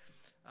there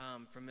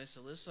from Miss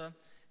Alyssa.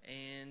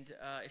 And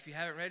if you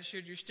haven't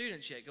registered your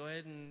students yet, go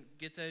ahead and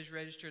get those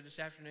registered this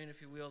afternoon,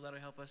 if you will.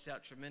 That'll help us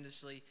out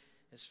tremendously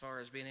as far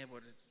as being able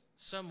to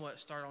somewhat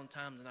start on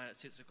time tonight at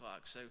 6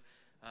 o'clock. So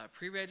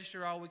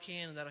pre-register all we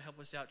can, and that'll help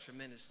us out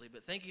tremendously.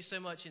 But thank you so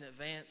much in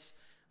advance.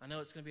 I know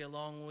it's going to be a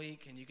long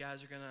week, and you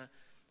guys are going to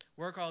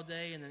work all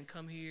day and then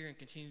come here and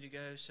continue to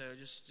go. So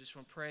just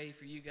want to pray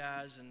for you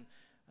guys, and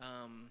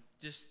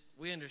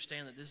we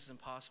understand that this is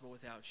impossible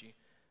without you.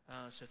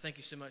 So thank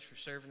you so much for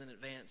serving in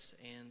advance.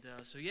 And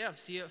see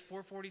you at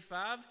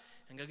 4:45,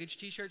 and go get your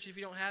t-shirts if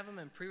you don't have them,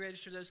 and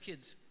pre-register those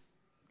kids.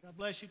 God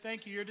bless you.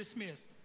 Thank you. You're dismissed.